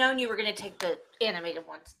should have known you were going to take the animated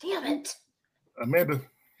ones. Damn it. Amanda.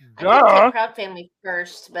 I could have picked Proud Family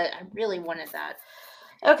first, but I really wanted that.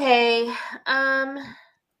 Okay.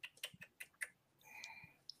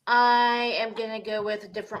 I am going to go with A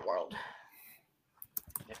Different World.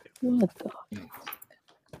 What the?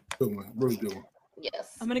 Good one. Really good one.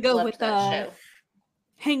 Yes. I'm gonna go loved with that show.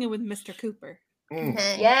 Hanging with Mr. Cooper. Mm.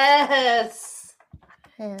 Yes.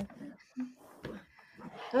 Yeah.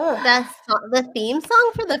 Ugh. The theme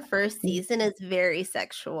song for the first season is very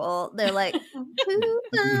sexual. They're like, Okay,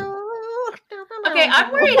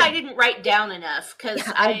 I'm worried I didn't write down enough because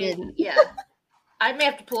Yeah, I didn't. Yeah, I may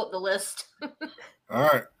have to pull up the list. All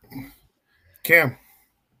right. Cam.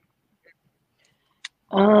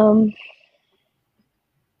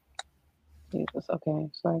 Jesus, okay.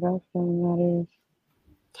 So I got Family Matters.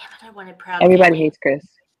 Damn it, I wanted Proud Everybody Family. Hates Chris.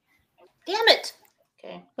 Damn it.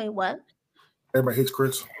 Okay. Wait, what? Everybody hates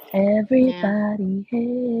Chris. Everybody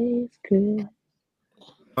hates Chris.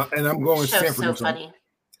 And I'm going Show's Sanford so and Son. funny.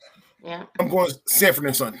 Yeah. I'm going Sanford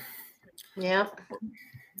and Son. Yeah.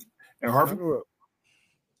 And Harvey. All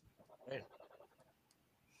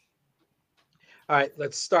right,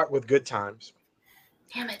 let's start with Good Times.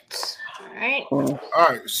 Damn it. All right. All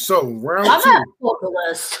right. So round I'm two. gonna pull up the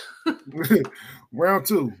list. Round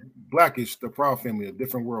two. Blackish, The Proud Family, A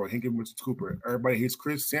Different World, Hank and Mr. Cooper. Everybody Hates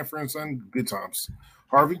Chris, Sanford and Son, Good Times.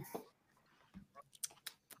 Harvey.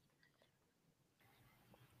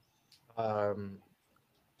 I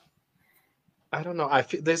don't know. I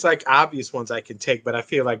feel there's like obvious ones I can take, but I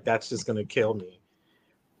feel like that's just gonna kill me.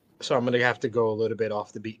 So I'm gonna have to go a little bit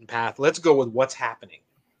off the beaten path. Let's go with What's Happening.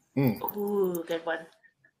 Ooh, good one.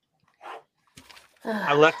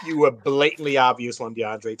 I left you a blatantly obvious one,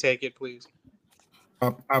 DeAndre. Take it, please.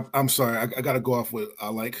 I'm sorry. I got to go off with I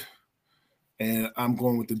like, and I'm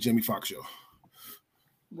going with the Jimmy Fox Show.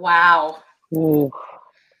 Wow. Ooh.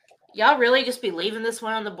 Y'all really just be leaving this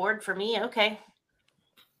one on the board for me? Okay.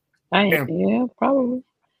 Yeah, probably.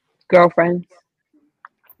 Girlfriends.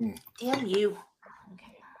 Damn you.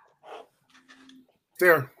 Okay.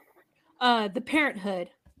 Sarah. The Parenthood.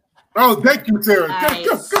 Oh, thank you, Sarah.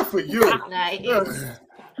 Nice. Good for you. Nice.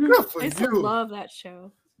 Good for I used to you. love that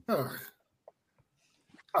show.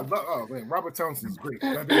 Oh man, Robert Townsend's great.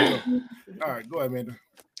 All right, go ahead, Amanda.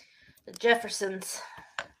 The Jeffersons.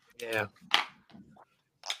 Yeah.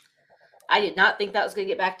 I did not think that was going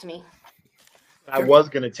to get back to me. I was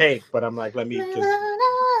gonna take, but I'm like, let me because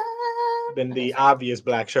then the obvious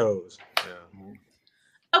black shows. Yeah.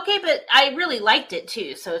 Okay, but I really liked it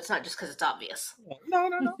too, so it's not just because it's obvious. No.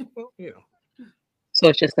 Well, you know. So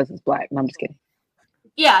it's just because it's black. No, I'm just kidding.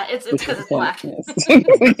 Yeah, it's because it's black. Yes.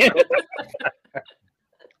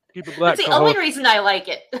 Keep it black. That's the only reason I like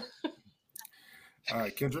it. All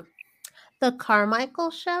right, Kendra. The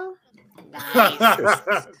Carmichael Show. Nice.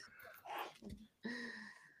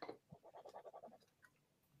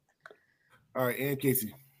 All right, and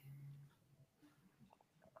Casey.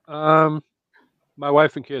 My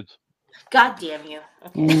wife and kids. God damn you.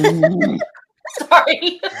 Okay.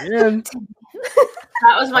 Sorry. Again,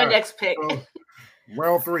 That was my All right, next pick. so,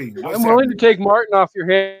 round three. What's I'm willing to happening? take Martin off your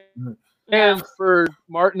hands for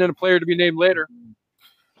Martin and a player to be named later.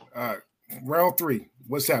 All right, round three.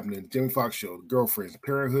 What's happening? Jimmy Fox Show, The Girlfriends,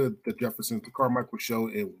 Parenthood, The Jeffersons, The Carmichael Show,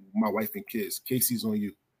 and My Wife and Kids. Casey's on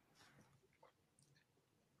you.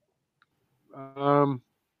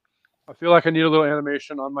 I feel like I need a little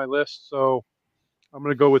animation on my list, so I'm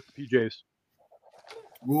going to go with the PJs.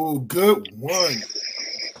 Ooh, good one.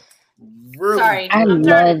 Really? Sorry, I I'm love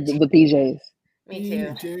tired. the PJs. Me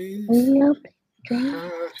too. PJs.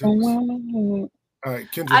 All All right,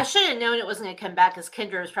 Kendra. I should have known it wasn't going to come back because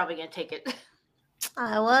Kendra was probably going to take it.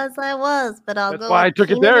 I was, but I'll That's go. why I with took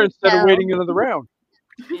it Keenan there and instead of Kel. waiting another round.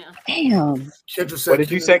 Yeah. Damn. Kendra said What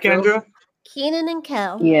did you say, Kendra? Keenan and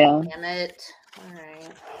Kel. Yeah. Damn it. All right.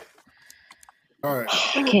 All right.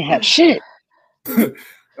 I can't have shit.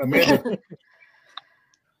 Amanda.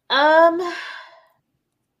 I'm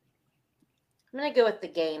going to go with the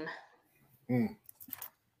game.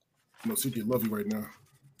 No secret, love you right now.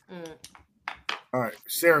 Mm. All right,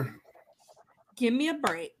 Sarah. Give me a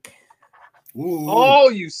break. Ooh. Oh,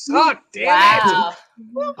 you suck! Damn Wow.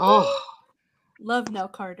 it! Oh, Love Nell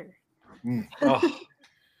Carter. oh.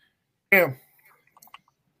 Damn.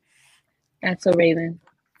 That's a Raven.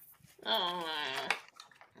 Oh.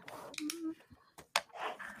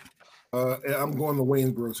 I'm going to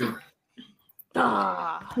Waynesboro here.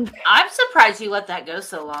 I'm surprised you let that go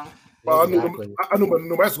so long. Well, Exactly. I knew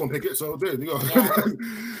no master gonna pick it, so there you go.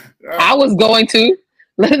 Yeah. I was going to.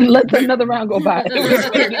 Let another round go by. It was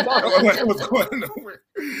ready to go. It was going nowhere.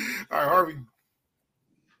 All right, Harvey.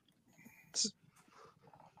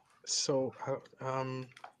 So,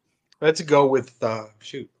 let's go with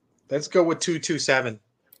Let's go with 227.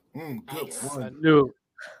 Good Nice. I one. knew.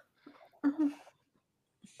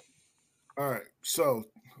 All right, so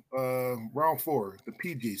round 4, the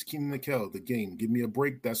PJs, Keenan and Kel, the game. Give me a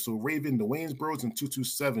break. That's so Raven, the Waynesboros, and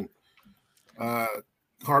 227.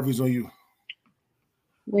 Harvey's on you.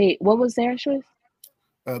 Wait, what was their choice?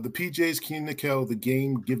 The PJs, Keenan and Kel, the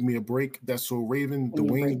game. Give me a break. That's so Raven, the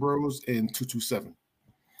Give me a break. Waynesboros, and 227.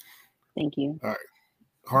 Thank you. All right,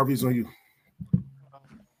 Harvey's on you.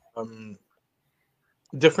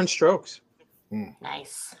 Different strokes.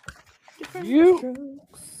 Nice. You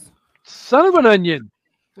son of an onion.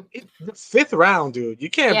 The 5th round, dude. You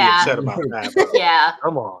can't Yeah. be upset about that. Bro. Yeah.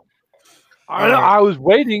 Come on. I was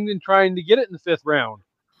waiting and trying to get it in the 5th round.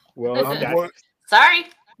 Well, Sorry.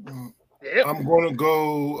 I'm going to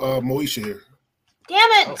go Moesha here.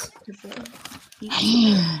 Damn it.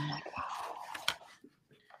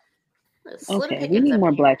 Okay, we need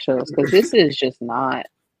more black shows because this is just not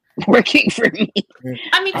working for me.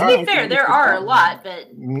 I mean, to be fair, there are a lot, but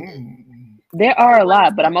There are a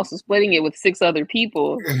lot, but I'm also splitting it with 6 other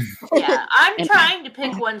people. yeah, I'm And- trying to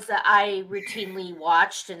pick ones that I routinely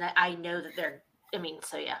watched and that I know that they're. I mean,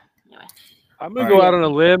 so yeah. Anyway. I'm going to go out on a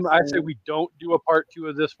limb. I say we don't do a part 2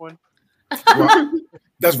 of this one. Well,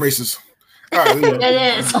 that's racist. All right,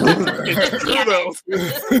 It is.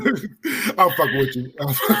 I'm fucking with you.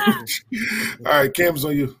 All right, Cam's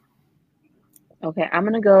on you. Okay, I'm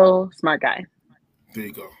gonna go smart guy. There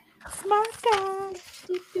you go. Smart guy.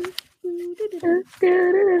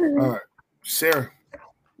 All right, Sarah.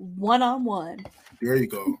 1-on-1. There you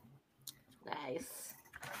go. Nice.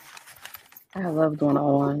 I love doing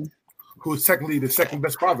all one. Who's technically the second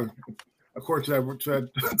best father, according to that.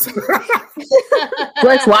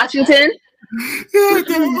 Flex Washington. Yeah, or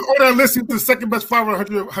that listing the second best father,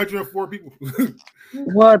 104 people.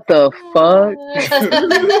 What the fuck?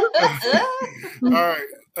 All right,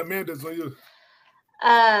 Amanda's on you.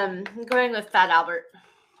 I'm going with Fat Albert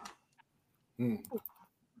Interesting.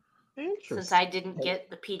 since I didn't get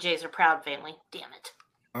the PJs or Proud Family. Damn it.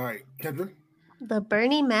 All right, Kendra. The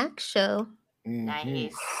Bernie Mac Show.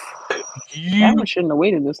 Nice. That one shouldn't have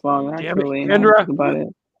waited this long. Damn it, Actually, Kendra. about it.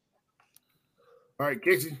 All right,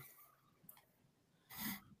 Casey.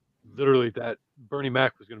 Literally, that Bernie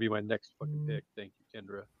Mac was going to be my next fucking pick. Thank you,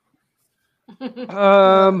 Kendra.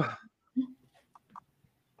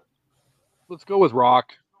 Let's go with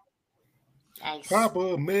Rock. Nice.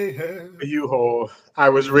 Papa may have. You ho. I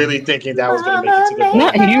was really thinking that was going to make it to the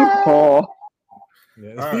Not vote. you, Paul. Yeah.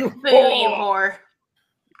 All right. You Boo, you ho. whore.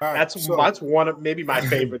 All right, That's so- that's one of maybe my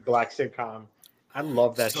favorite black sitcom. I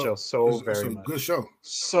love that show so it's very a much. good show.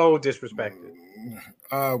 So disrespected.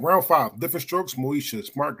 Round 5, different strokes. Moesha,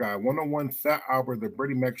 smart guy. 101, Fat Albert, the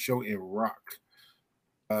Bernie Mac Show, and Rock.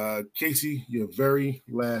 Casey, your very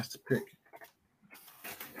last pick.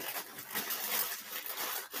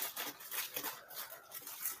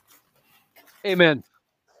 Amen.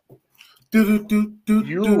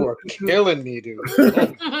 You are killing me, dude. All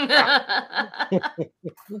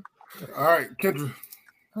right, Kendra.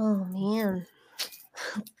 Oh man.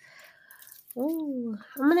 Ooh,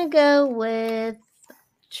 I'm gonna go with.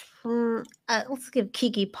 Let's give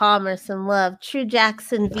Kiki Palmer some love. True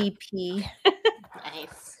Jackson VP.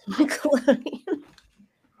 Nice. Nickelodeon.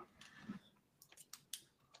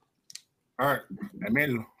 All right,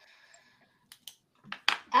 Amanda.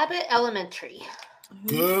 Abbott Elementary.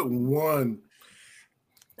 Good one.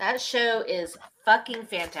 That show is fucking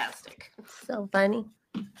fantastic. So funny.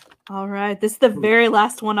 All right. This is the very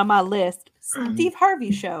last one on my list. Steve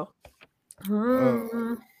Harvey Show.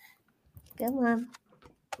 Good one.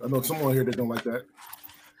 I know someone here that don't like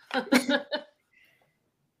that.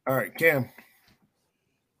 All right, Cam.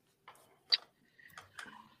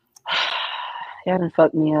 Y'all done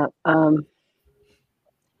fucked me up.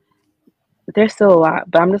 There's still a lot,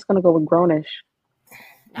 but I'm just gonna go with Grownish.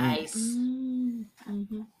 Nice.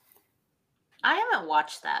 Mm-hmm. I haven't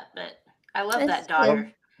watched that, but I love It's that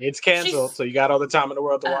daughter. It's canceled, She's- so you got all the time in the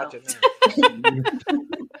world to watch it.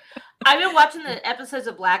 I've been watching the episodes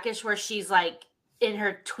of Blackish where she's like in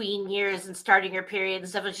her tween years and starting her period and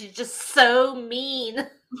stuff, and she's just so mean.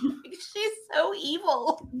 She's so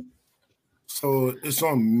evil. So it's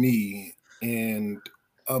on me, and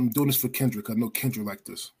I'm doing this for Kendrick. I know Kendrick like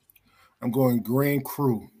this. I'm going Grand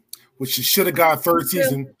Crew, which should have got third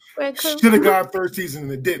season. Grand Crew. Should have got third season,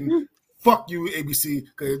 and it didn't. Fuck you, ABC,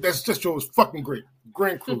 because that show was fucking great.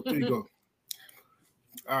 Grand Crew. There you go.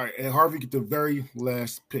 All right, and Harvey get the very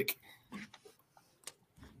last pick.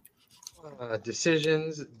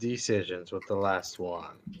 Decisions with the last one.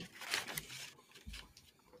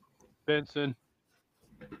 Benson.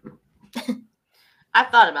 I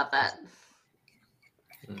thought about that.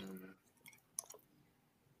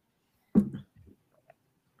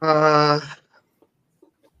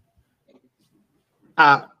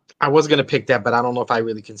 I was gonna pick that, but I don't know if I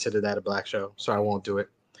really consider that a black show, so I won't do it.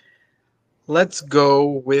 Let's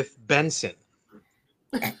go with Benson.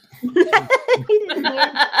 He didn't hear.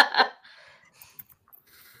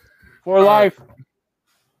 For life.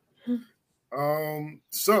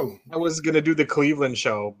 So I was gonna do the Cleveland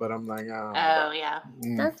show, but I'm like, Oh yeah.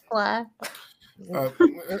 That's black.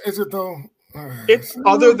 is it though? It's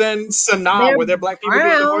other than Sanaa, They're where they're black people doing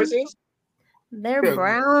the brown. voices. They're Yeah.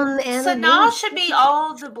 brown and Sanaa should be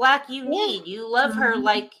all the black you need. You love her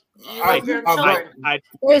like you love your I- children.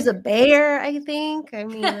 there's a bear, I think. I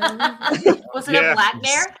mean, Was it Yeah. a black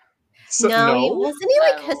bear? So, no, no. wasn't he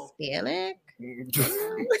like No. Hispanic?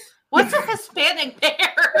 What's a Hispanic bear?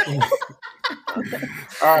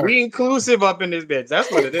 All right. We inclusive up in this bitch. That's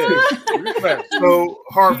what it is. So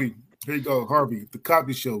Harvey, here you go. Harvey, The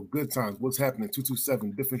Cosby Show, Good Times, What's Happening,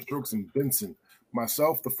 227, Different Strokes, and Benson.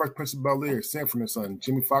 Myself, The Fresh Prince of Bel-Air, Sanford and Son,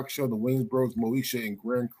 Jimmy Fox Show, The Wayans Bros, Moesha, and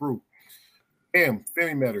Grand Crew.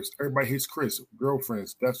 Family Matters, Everybody Hates Chris,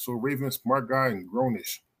 Girlfriends, That's So Raven, Smart Guy, and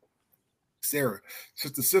Grownish. Sarah,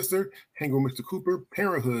 Sister, Hang with Mr. Cooper,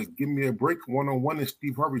 Parenthood, Give Me a Break, One-on-One, and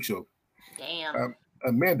Steve Harvey Show. Damn.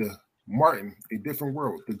 Amanda, Martin, A Different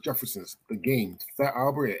World, The Jeffersons, The Game, Fat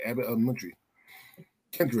Albert at Abbott Elementary.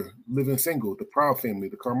 Kendra, Living Single, The Proud Family,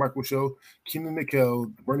 The Carmichael Show, Keenan Nickel,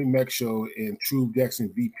 The Bernie Mac Show, and True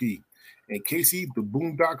Jackson VP. And Casey, The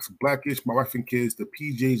Boondocks, Blackish, My Wife and Kids, The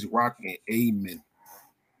PJs Rock, and Amen.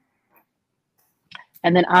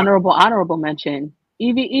 And then honorable mention,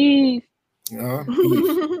 EVE. Uh-huh.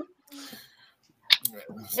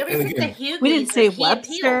 Did we And pick the again, Hughleys? We didn't say and Key and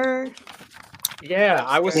Peele? Webster. Yeah,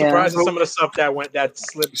 I was Yeah. surprised at some of the stuff that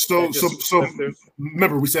slipped. So that just so slipped through.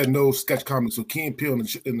 remember we said no sketch comedy, so Key and Peele and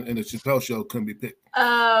the Chappelle Show couldn't be picked.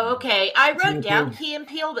 Oh, okay. I Key wrote and down Peele. Key and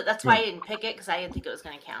Peele, but that's why I didn't pick it because I didn't think it was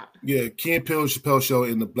going to count. Yeah, Key and Peele, Chappelle Show,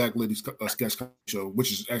 and the Black Ladies sketch comedy show,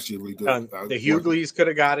 which is actually really good. The Hughleys could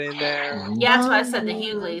have got in there. Yeah, that's why I said the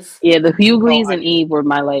Hughleys. Yeah, the Hughleys Oh, and Eve were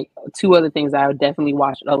my like two other things I would definitely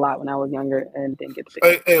watch a lot when I was younger and didn't get to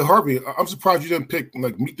pick. Hey, Harvey, I'm surprised you didn't pick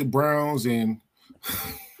like Meet the Browns and.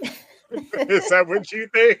 Is that what you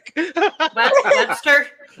think? Webster.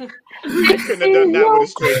 I couldn't have done that with a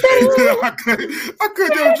straight face. I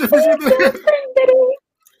could do it.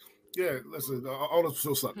 Yeah, listen, all this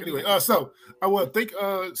so suck. Anyway, so I want to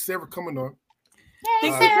thank Sarah for coming on.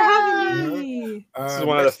 Thanks Uh, for having me. This is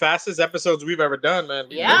one of the fastest episodes we've ever done, man.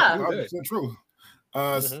 Yeah. We did. 100% true.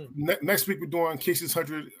 Next week we're doing Casey's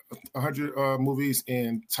 100 movies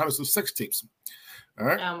and titles of sex tapes. All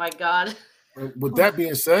right. Oh my God. With that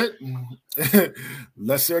being said,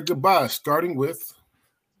 let's say goodbye. Starting with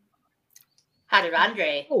How did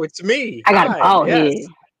Andre? Oh, it's me. I got a Hi, bald yes.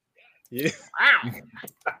 head. Wow.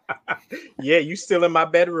 Yeah, you still in my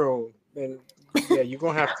bedroom. And yeah, you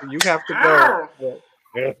have to go.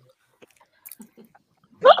 Yeah.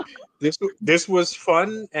 This was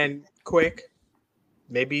fun and quick.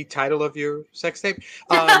 Maybe title of your sex tape.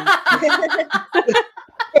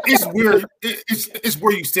 it's weird. It's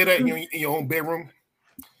where you sit at in your own bedroom.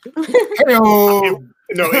 Hello.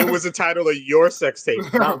 No, it was the title of your sex tape,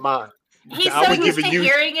 not mine. He's I so would used give to you-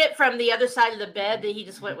 hearing it from the other side of the bed that he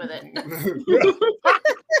just went with it.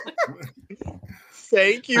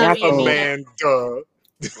 Thank you, Love you, mean Amanda.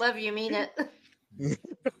 Love you, mean it.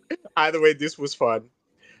 Either way, this was fun.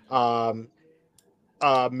 Men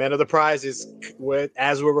of the Prize is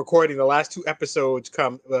as we're recording, the last 2 episodes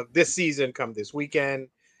come this season come this weekend.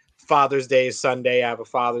 Father's Day is Sunday. I have a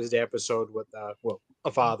Father's Day episode with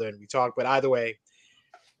a father, and we talk. But either way,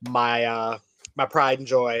 my Pride and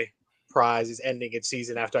Joy prize is ending its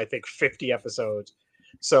season after I think 50 episodes.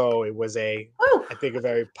 So it was I think a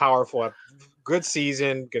very powerful, good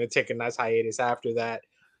season. Gonna take a nice hiatus after that.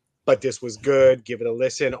 But this was good. Give it a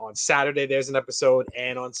listen. On Saturday, there's an episode,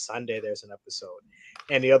 and on Sunday, there's an episode.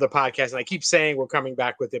 And the other podcast, and I keep saying we're coming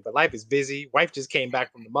back with it, but life is busy. Wife just came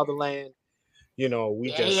back from the motherland.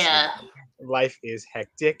 Life is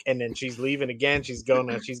hectic. And then she's leaving again. She's going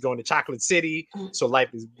to Chocolate City. So life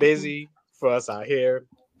is busy for us out here.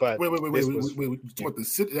 But wait. What,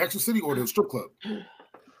 the actual city or the strip club?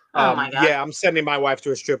 Oh my God. Yeah, I'm sending my wife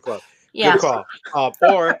to a strip club. Yeah. Good call.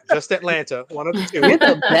 Or just Atlanta. One of the two. You're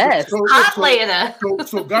the best. Atlanta.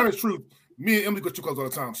 So God is truth. Me and Emily go to strip clubs all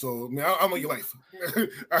the time. So man, I'm on your life. All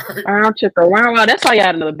right. I'm tripping. Wow. That's why you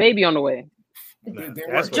had another baby on the way. No,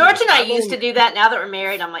 George and I used to do that. Now that we're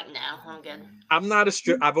married, I'm like, no, I'm good. I'm not a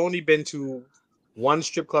strip. I've only been to one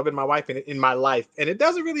strip club in my life, and it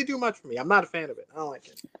doesn't really do much for me. I'm not a fan of it. I don't like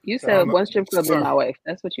it. You said one strip club in my wife.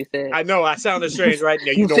 That's what you said. I know I sounded strange right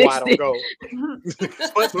now. You know why I don't go.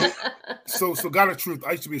 So God of truth,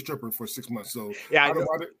 I used to be a stripper for 6 months. So yeah, I know.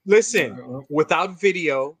 Listen, without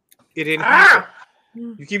video, it didn't happen.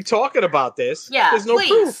 You keep talking about this. Yeah, there's no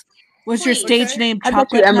proof. Was your stage name I Chocolate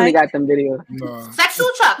bet you Emily Night? got them videos. No. Sexual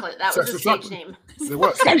Chocolate. That was Sexual his stage Chocolate. name. It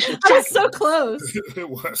was. I was so close. It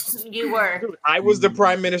was. You were. Dude, I was the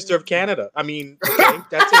Prime Minister of Canada. I mean, okay,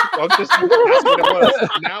 that's it. That's what it was.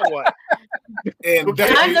 Now what? And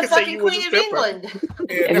I'm the say fucking you was a Queen of stripper. England.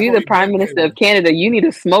 If you're the Prime Minister of Canada, you need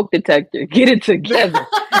a smoke detector. Get it together.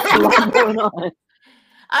 There's a lot going on.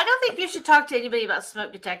 I don't think you should talk to anybody about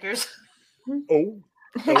smoke detectors. Oh.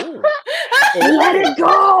 Let it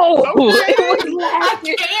go. Okay. It was last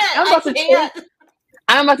year.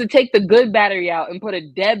 I I'm about to take the good battery out and put a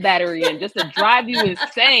dead battery in just to drive you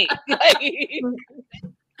insane.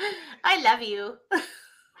 I love you.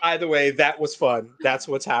 Either way, that was fun. That's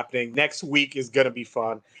what's happening. Next week is gonna be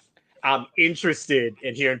fun. I'm interested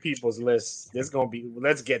in hearing people's lists. There's gonna be.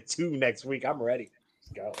 Let's get 2 next week. I'm ready.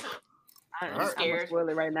 Let's go. I'm I'm scared. gonna spoil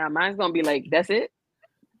it right now. Mine's gonna be like, that's it.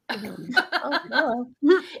 Oh,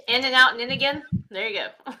 In and out and in again. There you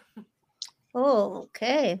go.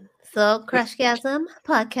 okay. So,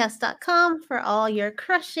 crushgasmpodcast.com for all your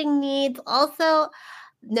crushing needs. Also,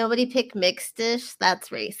 nobody pick mixed dish. That's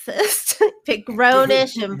racist. Pick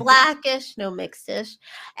brownish and blackish. No mixed dish.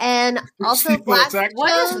 And also, black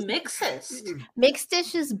What is mixest? mixed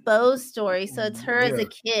dish is Bo's story. So, it's her as a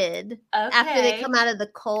kid. Okay. After they come out of the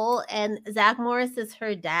coal, and Zach Morris is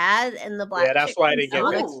her dad, and the black that's chick why I didn't get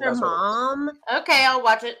is mixed. her That's what it was. mom. Okay, I'll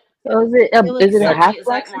watch it. So is it a half Zach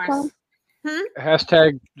black Morris. sitcom?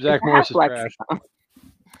 Hashtag Zach Morris is Half-black trash. sitcom.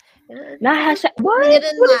 Not hashtag. What? They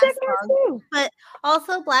didn't What does last that Morris long. do? But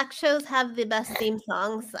also, black shows have the best theme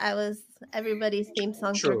songs. Everybody's theme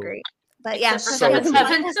songs were True. great. But yeah, Except So for true.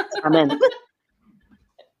 Kevin. I'm in.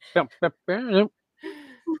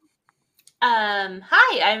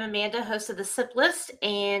 Hi, I'm Amanda, host of the Sip List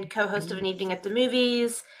and co-host of An Evening at the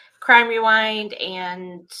Movies, Crime Rewind,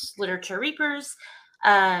 and Literature Reapers.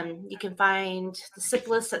 You can find the Sip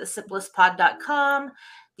List at thesiplistpod.com.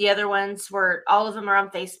 The other ones all of them are on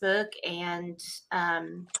Facebook. And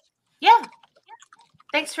yeah,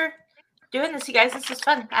 thanks for doing this, you guys. This was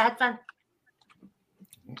fun. I had fun.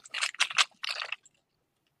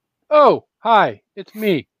 Oh, hi, it's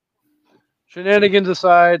me. Shenanigans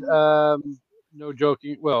aside, no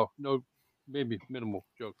joking. Well, no, maybe minimal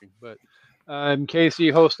joking, but I'm Casey,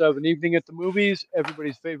 host of An Evening at the Movies,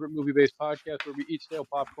 everybody's favorite movie-based podcast where we eat stale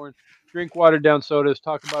popcorn, drink watered-down sodas,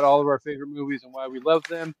 talk about all of our favorite movies and why we love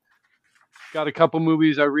them. Got a couple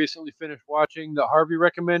movies I recently finished watching that Harvey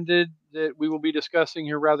recommended that we will be discussing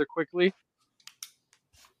here rather quickly.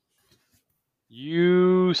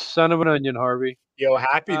 You son of an onion, Harvey. Yo,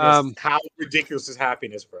 happiness. How ridiculous is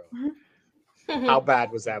happiness, bro? How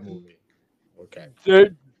bad was that movie? Okay.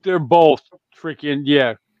 They're both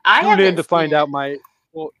freaking I Tune in to find out my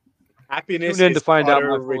happiness. Tune in to is find out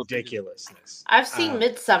utter my full ridiculousness. I've seen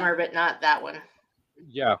Midsummer, but not that one.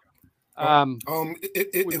 Yeah.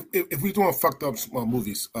 If we doing fucked up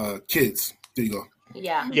movies, kids. There you go.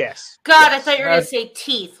 Yeah. Yes. God, yes. I thought you were going to say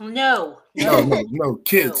teeth. No. No,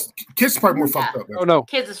 kids. Kids are probably more fucked up. Oh no,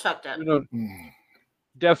 Kids is fucked up. no.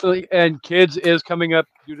 Definitely. And kids is coming up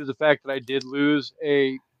due to the fact that I did lose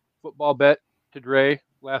a football bet to Dre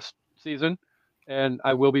last season, and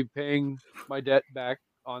I will be paying my debt back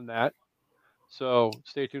on that. So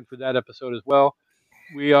stay tuned for that episode as well.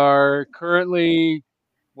 We are currently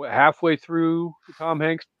halfway through the Tom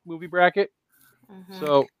Hanks movie bracket. Mhm.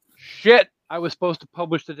 So shit, I was supposed to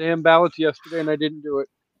publish the damn ballots yesterday and I didn't do it.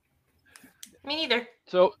 Me neither.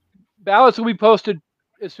 So ballots will be posted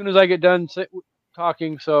as soon as I get done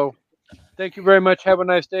talking. So thank you very much. Have a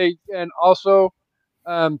nice day. And also,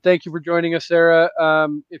 thank you for joining us, Sarah.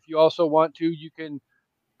 If you also want to, you can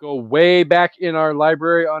go way back in our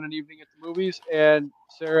library on an evening at the movies. And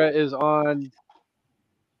Sarah is on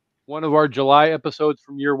one of our July episodes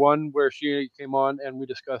from year one where she came on and we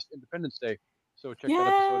discussed Independence Day. So check that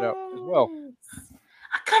episode out as well.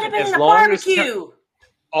 I could have been As in a long as barbecue.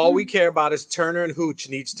 All we care about is Turner and Hooch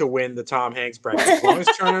needs to win the Tom Hanks bracket. As long as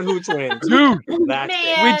Turner and Hooch wins, Dude, that's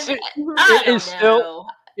it. Man, I don't know.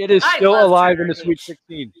 It is I still love alive Turner in the and Sweet Hooch.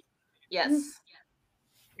 16. Yes.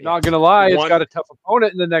 Not gonna lie, it's One- got a tough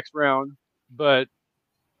opponent in the next round, but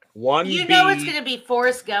One You B, know it's going to be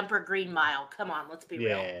Forrest Gump or Green Mile. Come on, let's be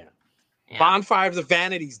real. yeah. Yeah. Bonfires of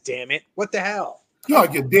Vanities, damn it. What the hell? You out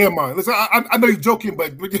of your damn mind. Listen, I know you're joking,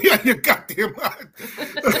 but you're out of your goddamn mind.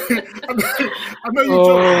 I know you're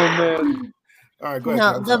oh joking. man, All right, go ahead. No,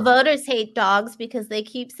 Ken, I'm the sorry. voters hate dogs because they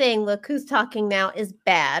keep saying, "Look who's talking now" is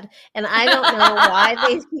bad, and I don't know why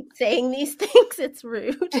they keep saying these things. It's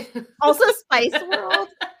rude. Also, Spice World.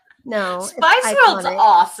 No, it's Spice World's iconic.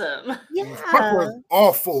 awesome. Fuck Yeah, was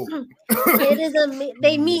awful. it is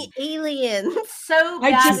they meet aliens. So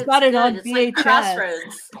I bad. just it's got it good. on It's like VHS.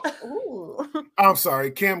 Crossroads. Ooh. I'm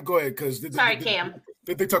sorry, Cam. Go ahead, because Sorry, Cam.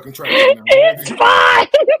 They're talking trash right now. It's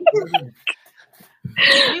fine.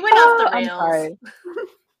 We went off the I'm rails. sorry.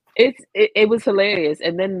 It was hilarious,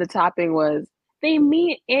 and then the topping was they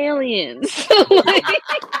meet aliens. Like,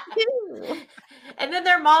 And then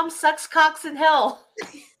their mom sucks cocks in hell.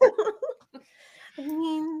 I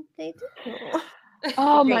mean, they do.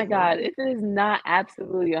 oh my Great god, movie. if it is not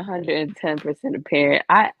absolutely 110% apparent,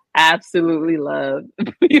 I absolutely love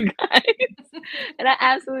you guys, and I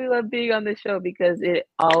absolutely love being on the show because it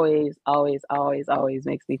always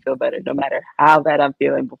makes me feel better, no matter how bad I'm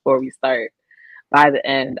feeling before we start. By the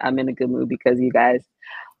end, I'm in a good mood because you guys.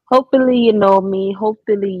 Hopefully you know me.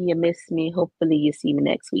 Hopefully you miss me. Hopefully you see me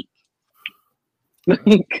next week.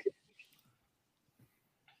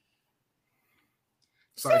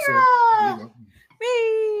 Sorry, Sarah. You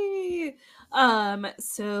Whee!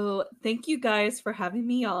 So thank you guys for having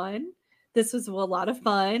me on. This was a lot of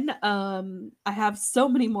fun. I have so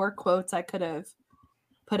many more quotes I could have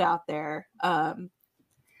put out there.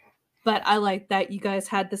 But I like that you guys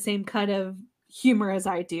had the same kind of humor as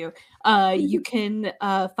I do. You can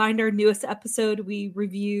find our newest episode. We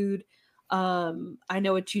reviewed I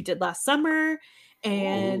Know What You Did Last Summer.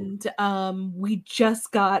 And we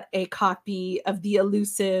just got a copy of The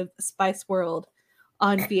Elusive Spice World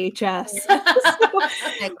on VHS.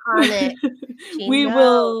 Iconic. We Jingo.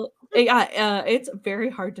 will. Yeah, it's very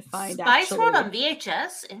hard to find. Spice World on actually.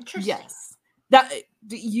 VHS? Interesting. Yes, that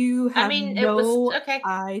you have mean, it no was okay.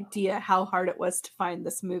 idea how hard it was to find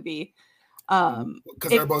this movie. Because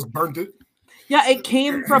It- everybody's burnt it. Yeah, it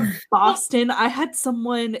came from Boston. I had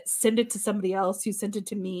someone send it to somebody else who sent it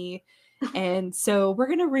to me. And so we're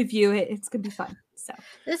going to review it. It's going to be fun. So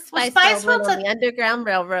This Well, Spice Spice World went World's on the Underground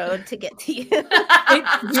Railroad to get to you.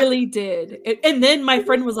 it really did. And then my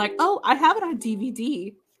friend was like, oh, I have it on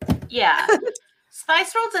DVD. Yeah.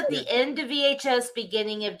 Spice World's at the end of VHS,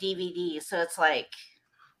 beginning of DVD. So it's like,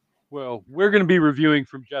 well, we're going to be reviewing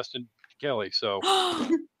from Justin Kelly, so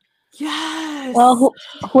Yes. Well,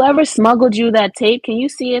 whoever smuggled you that tape, can you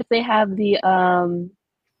see if they have the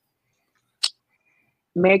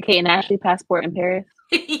Mary-Kate and Ashley passport in Paris?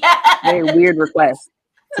 yeah. Very weird request.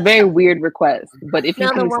 It's a very weird request. But if you No,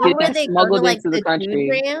 the can one get where that they go to smuggled like into the the country.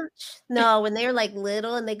 dude ranch. No, when they're like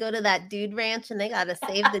little and they go to that dude ranch and they gotta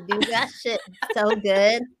save the dude. That shit so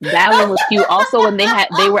good. That one was cute. Also, when they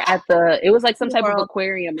were at it was like some type of SeaWorld.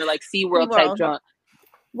 aquarium or like SeaWorld type SeaWorld. junk.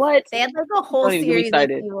 What? They had like a whole Don't even get me series of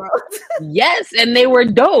started. SeaWorld. Yes, and they were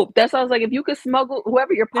dope. That's why I was like, if you could smuggle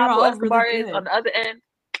whoever your They're Pablo all really Escobar is good. on the other end.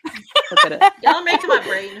 Look at it. Y'all making my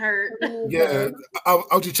brain hurt. Yeah, I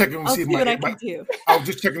was just checking to I'll see see if what I my can do. I was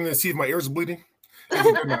just checking to see if my ears are bleeding.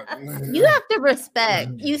 You have to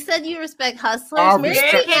respect. You said you respect hustlers. I Mary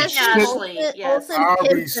respect Kate the and shit. Ashley Yes. Olsen I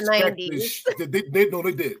kids the respect 90s. this. They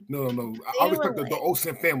did. No. I They respect were the like-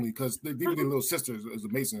 Olsen family because they their little sister is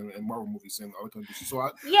amazing in Marvel movies and all that kind of shit. So I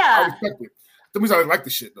Yeah. respect it. That means I like the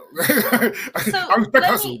shit though. I respect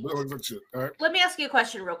hustle, but I like the shit. All right. Let me ask you a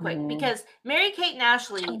question real quick, because Mary-Kate and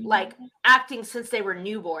Ashley, like acting since they were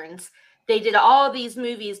newborns, they did all these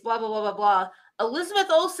movies, blah blah blah blah blah. Elizabeth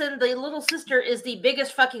Olsen, the little sister, is the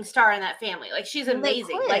biggest fucking star in that family. Like, she's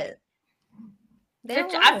amazing. Like, they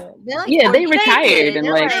don't they retired and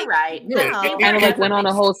like, you're right. Kind of like went on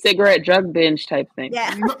a whole cigarette drug binge type thing.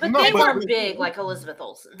 Yeah, but they weren't big like Elizabeth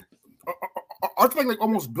Olsen. Aren't they like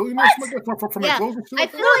almost billionaires from their clothes and shit? I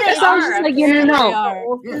feel like that sounds just like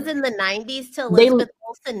Olsen's in the 90s to Elizabeth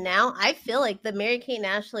Olsen now. I feel like the Mary-Kate and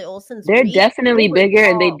Ashley Olsen's they're definitely bigger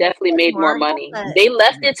and they definitely made more money. They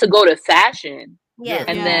left it to go to fashion. Yeah.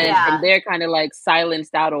 And then from there kind of like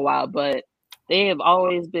silenced out a while, but they have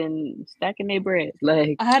always been stacking their bread.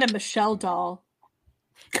 Like, I had a Michelle doll.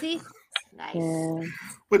 See? Nice. Yeah.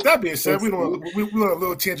 With that being said, we want a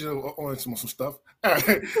little tangent on some stuff. All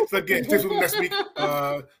right. So again, this was next week.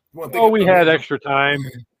 We had extra time.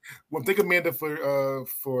 Well, thank Amanda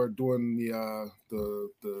for doing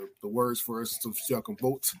the words for us so y'all can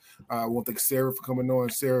vote. I want to thank Sarah for coming on.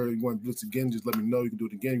 Sarah, you want to do this again? Just let me know. You can do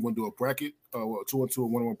it again. You want to do a bracket, 2-on-2 or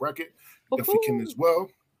 1-on-1 bracket? If you can as well,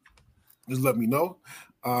 just let me know.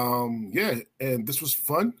 And this was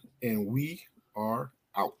fun, and we are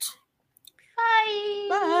out.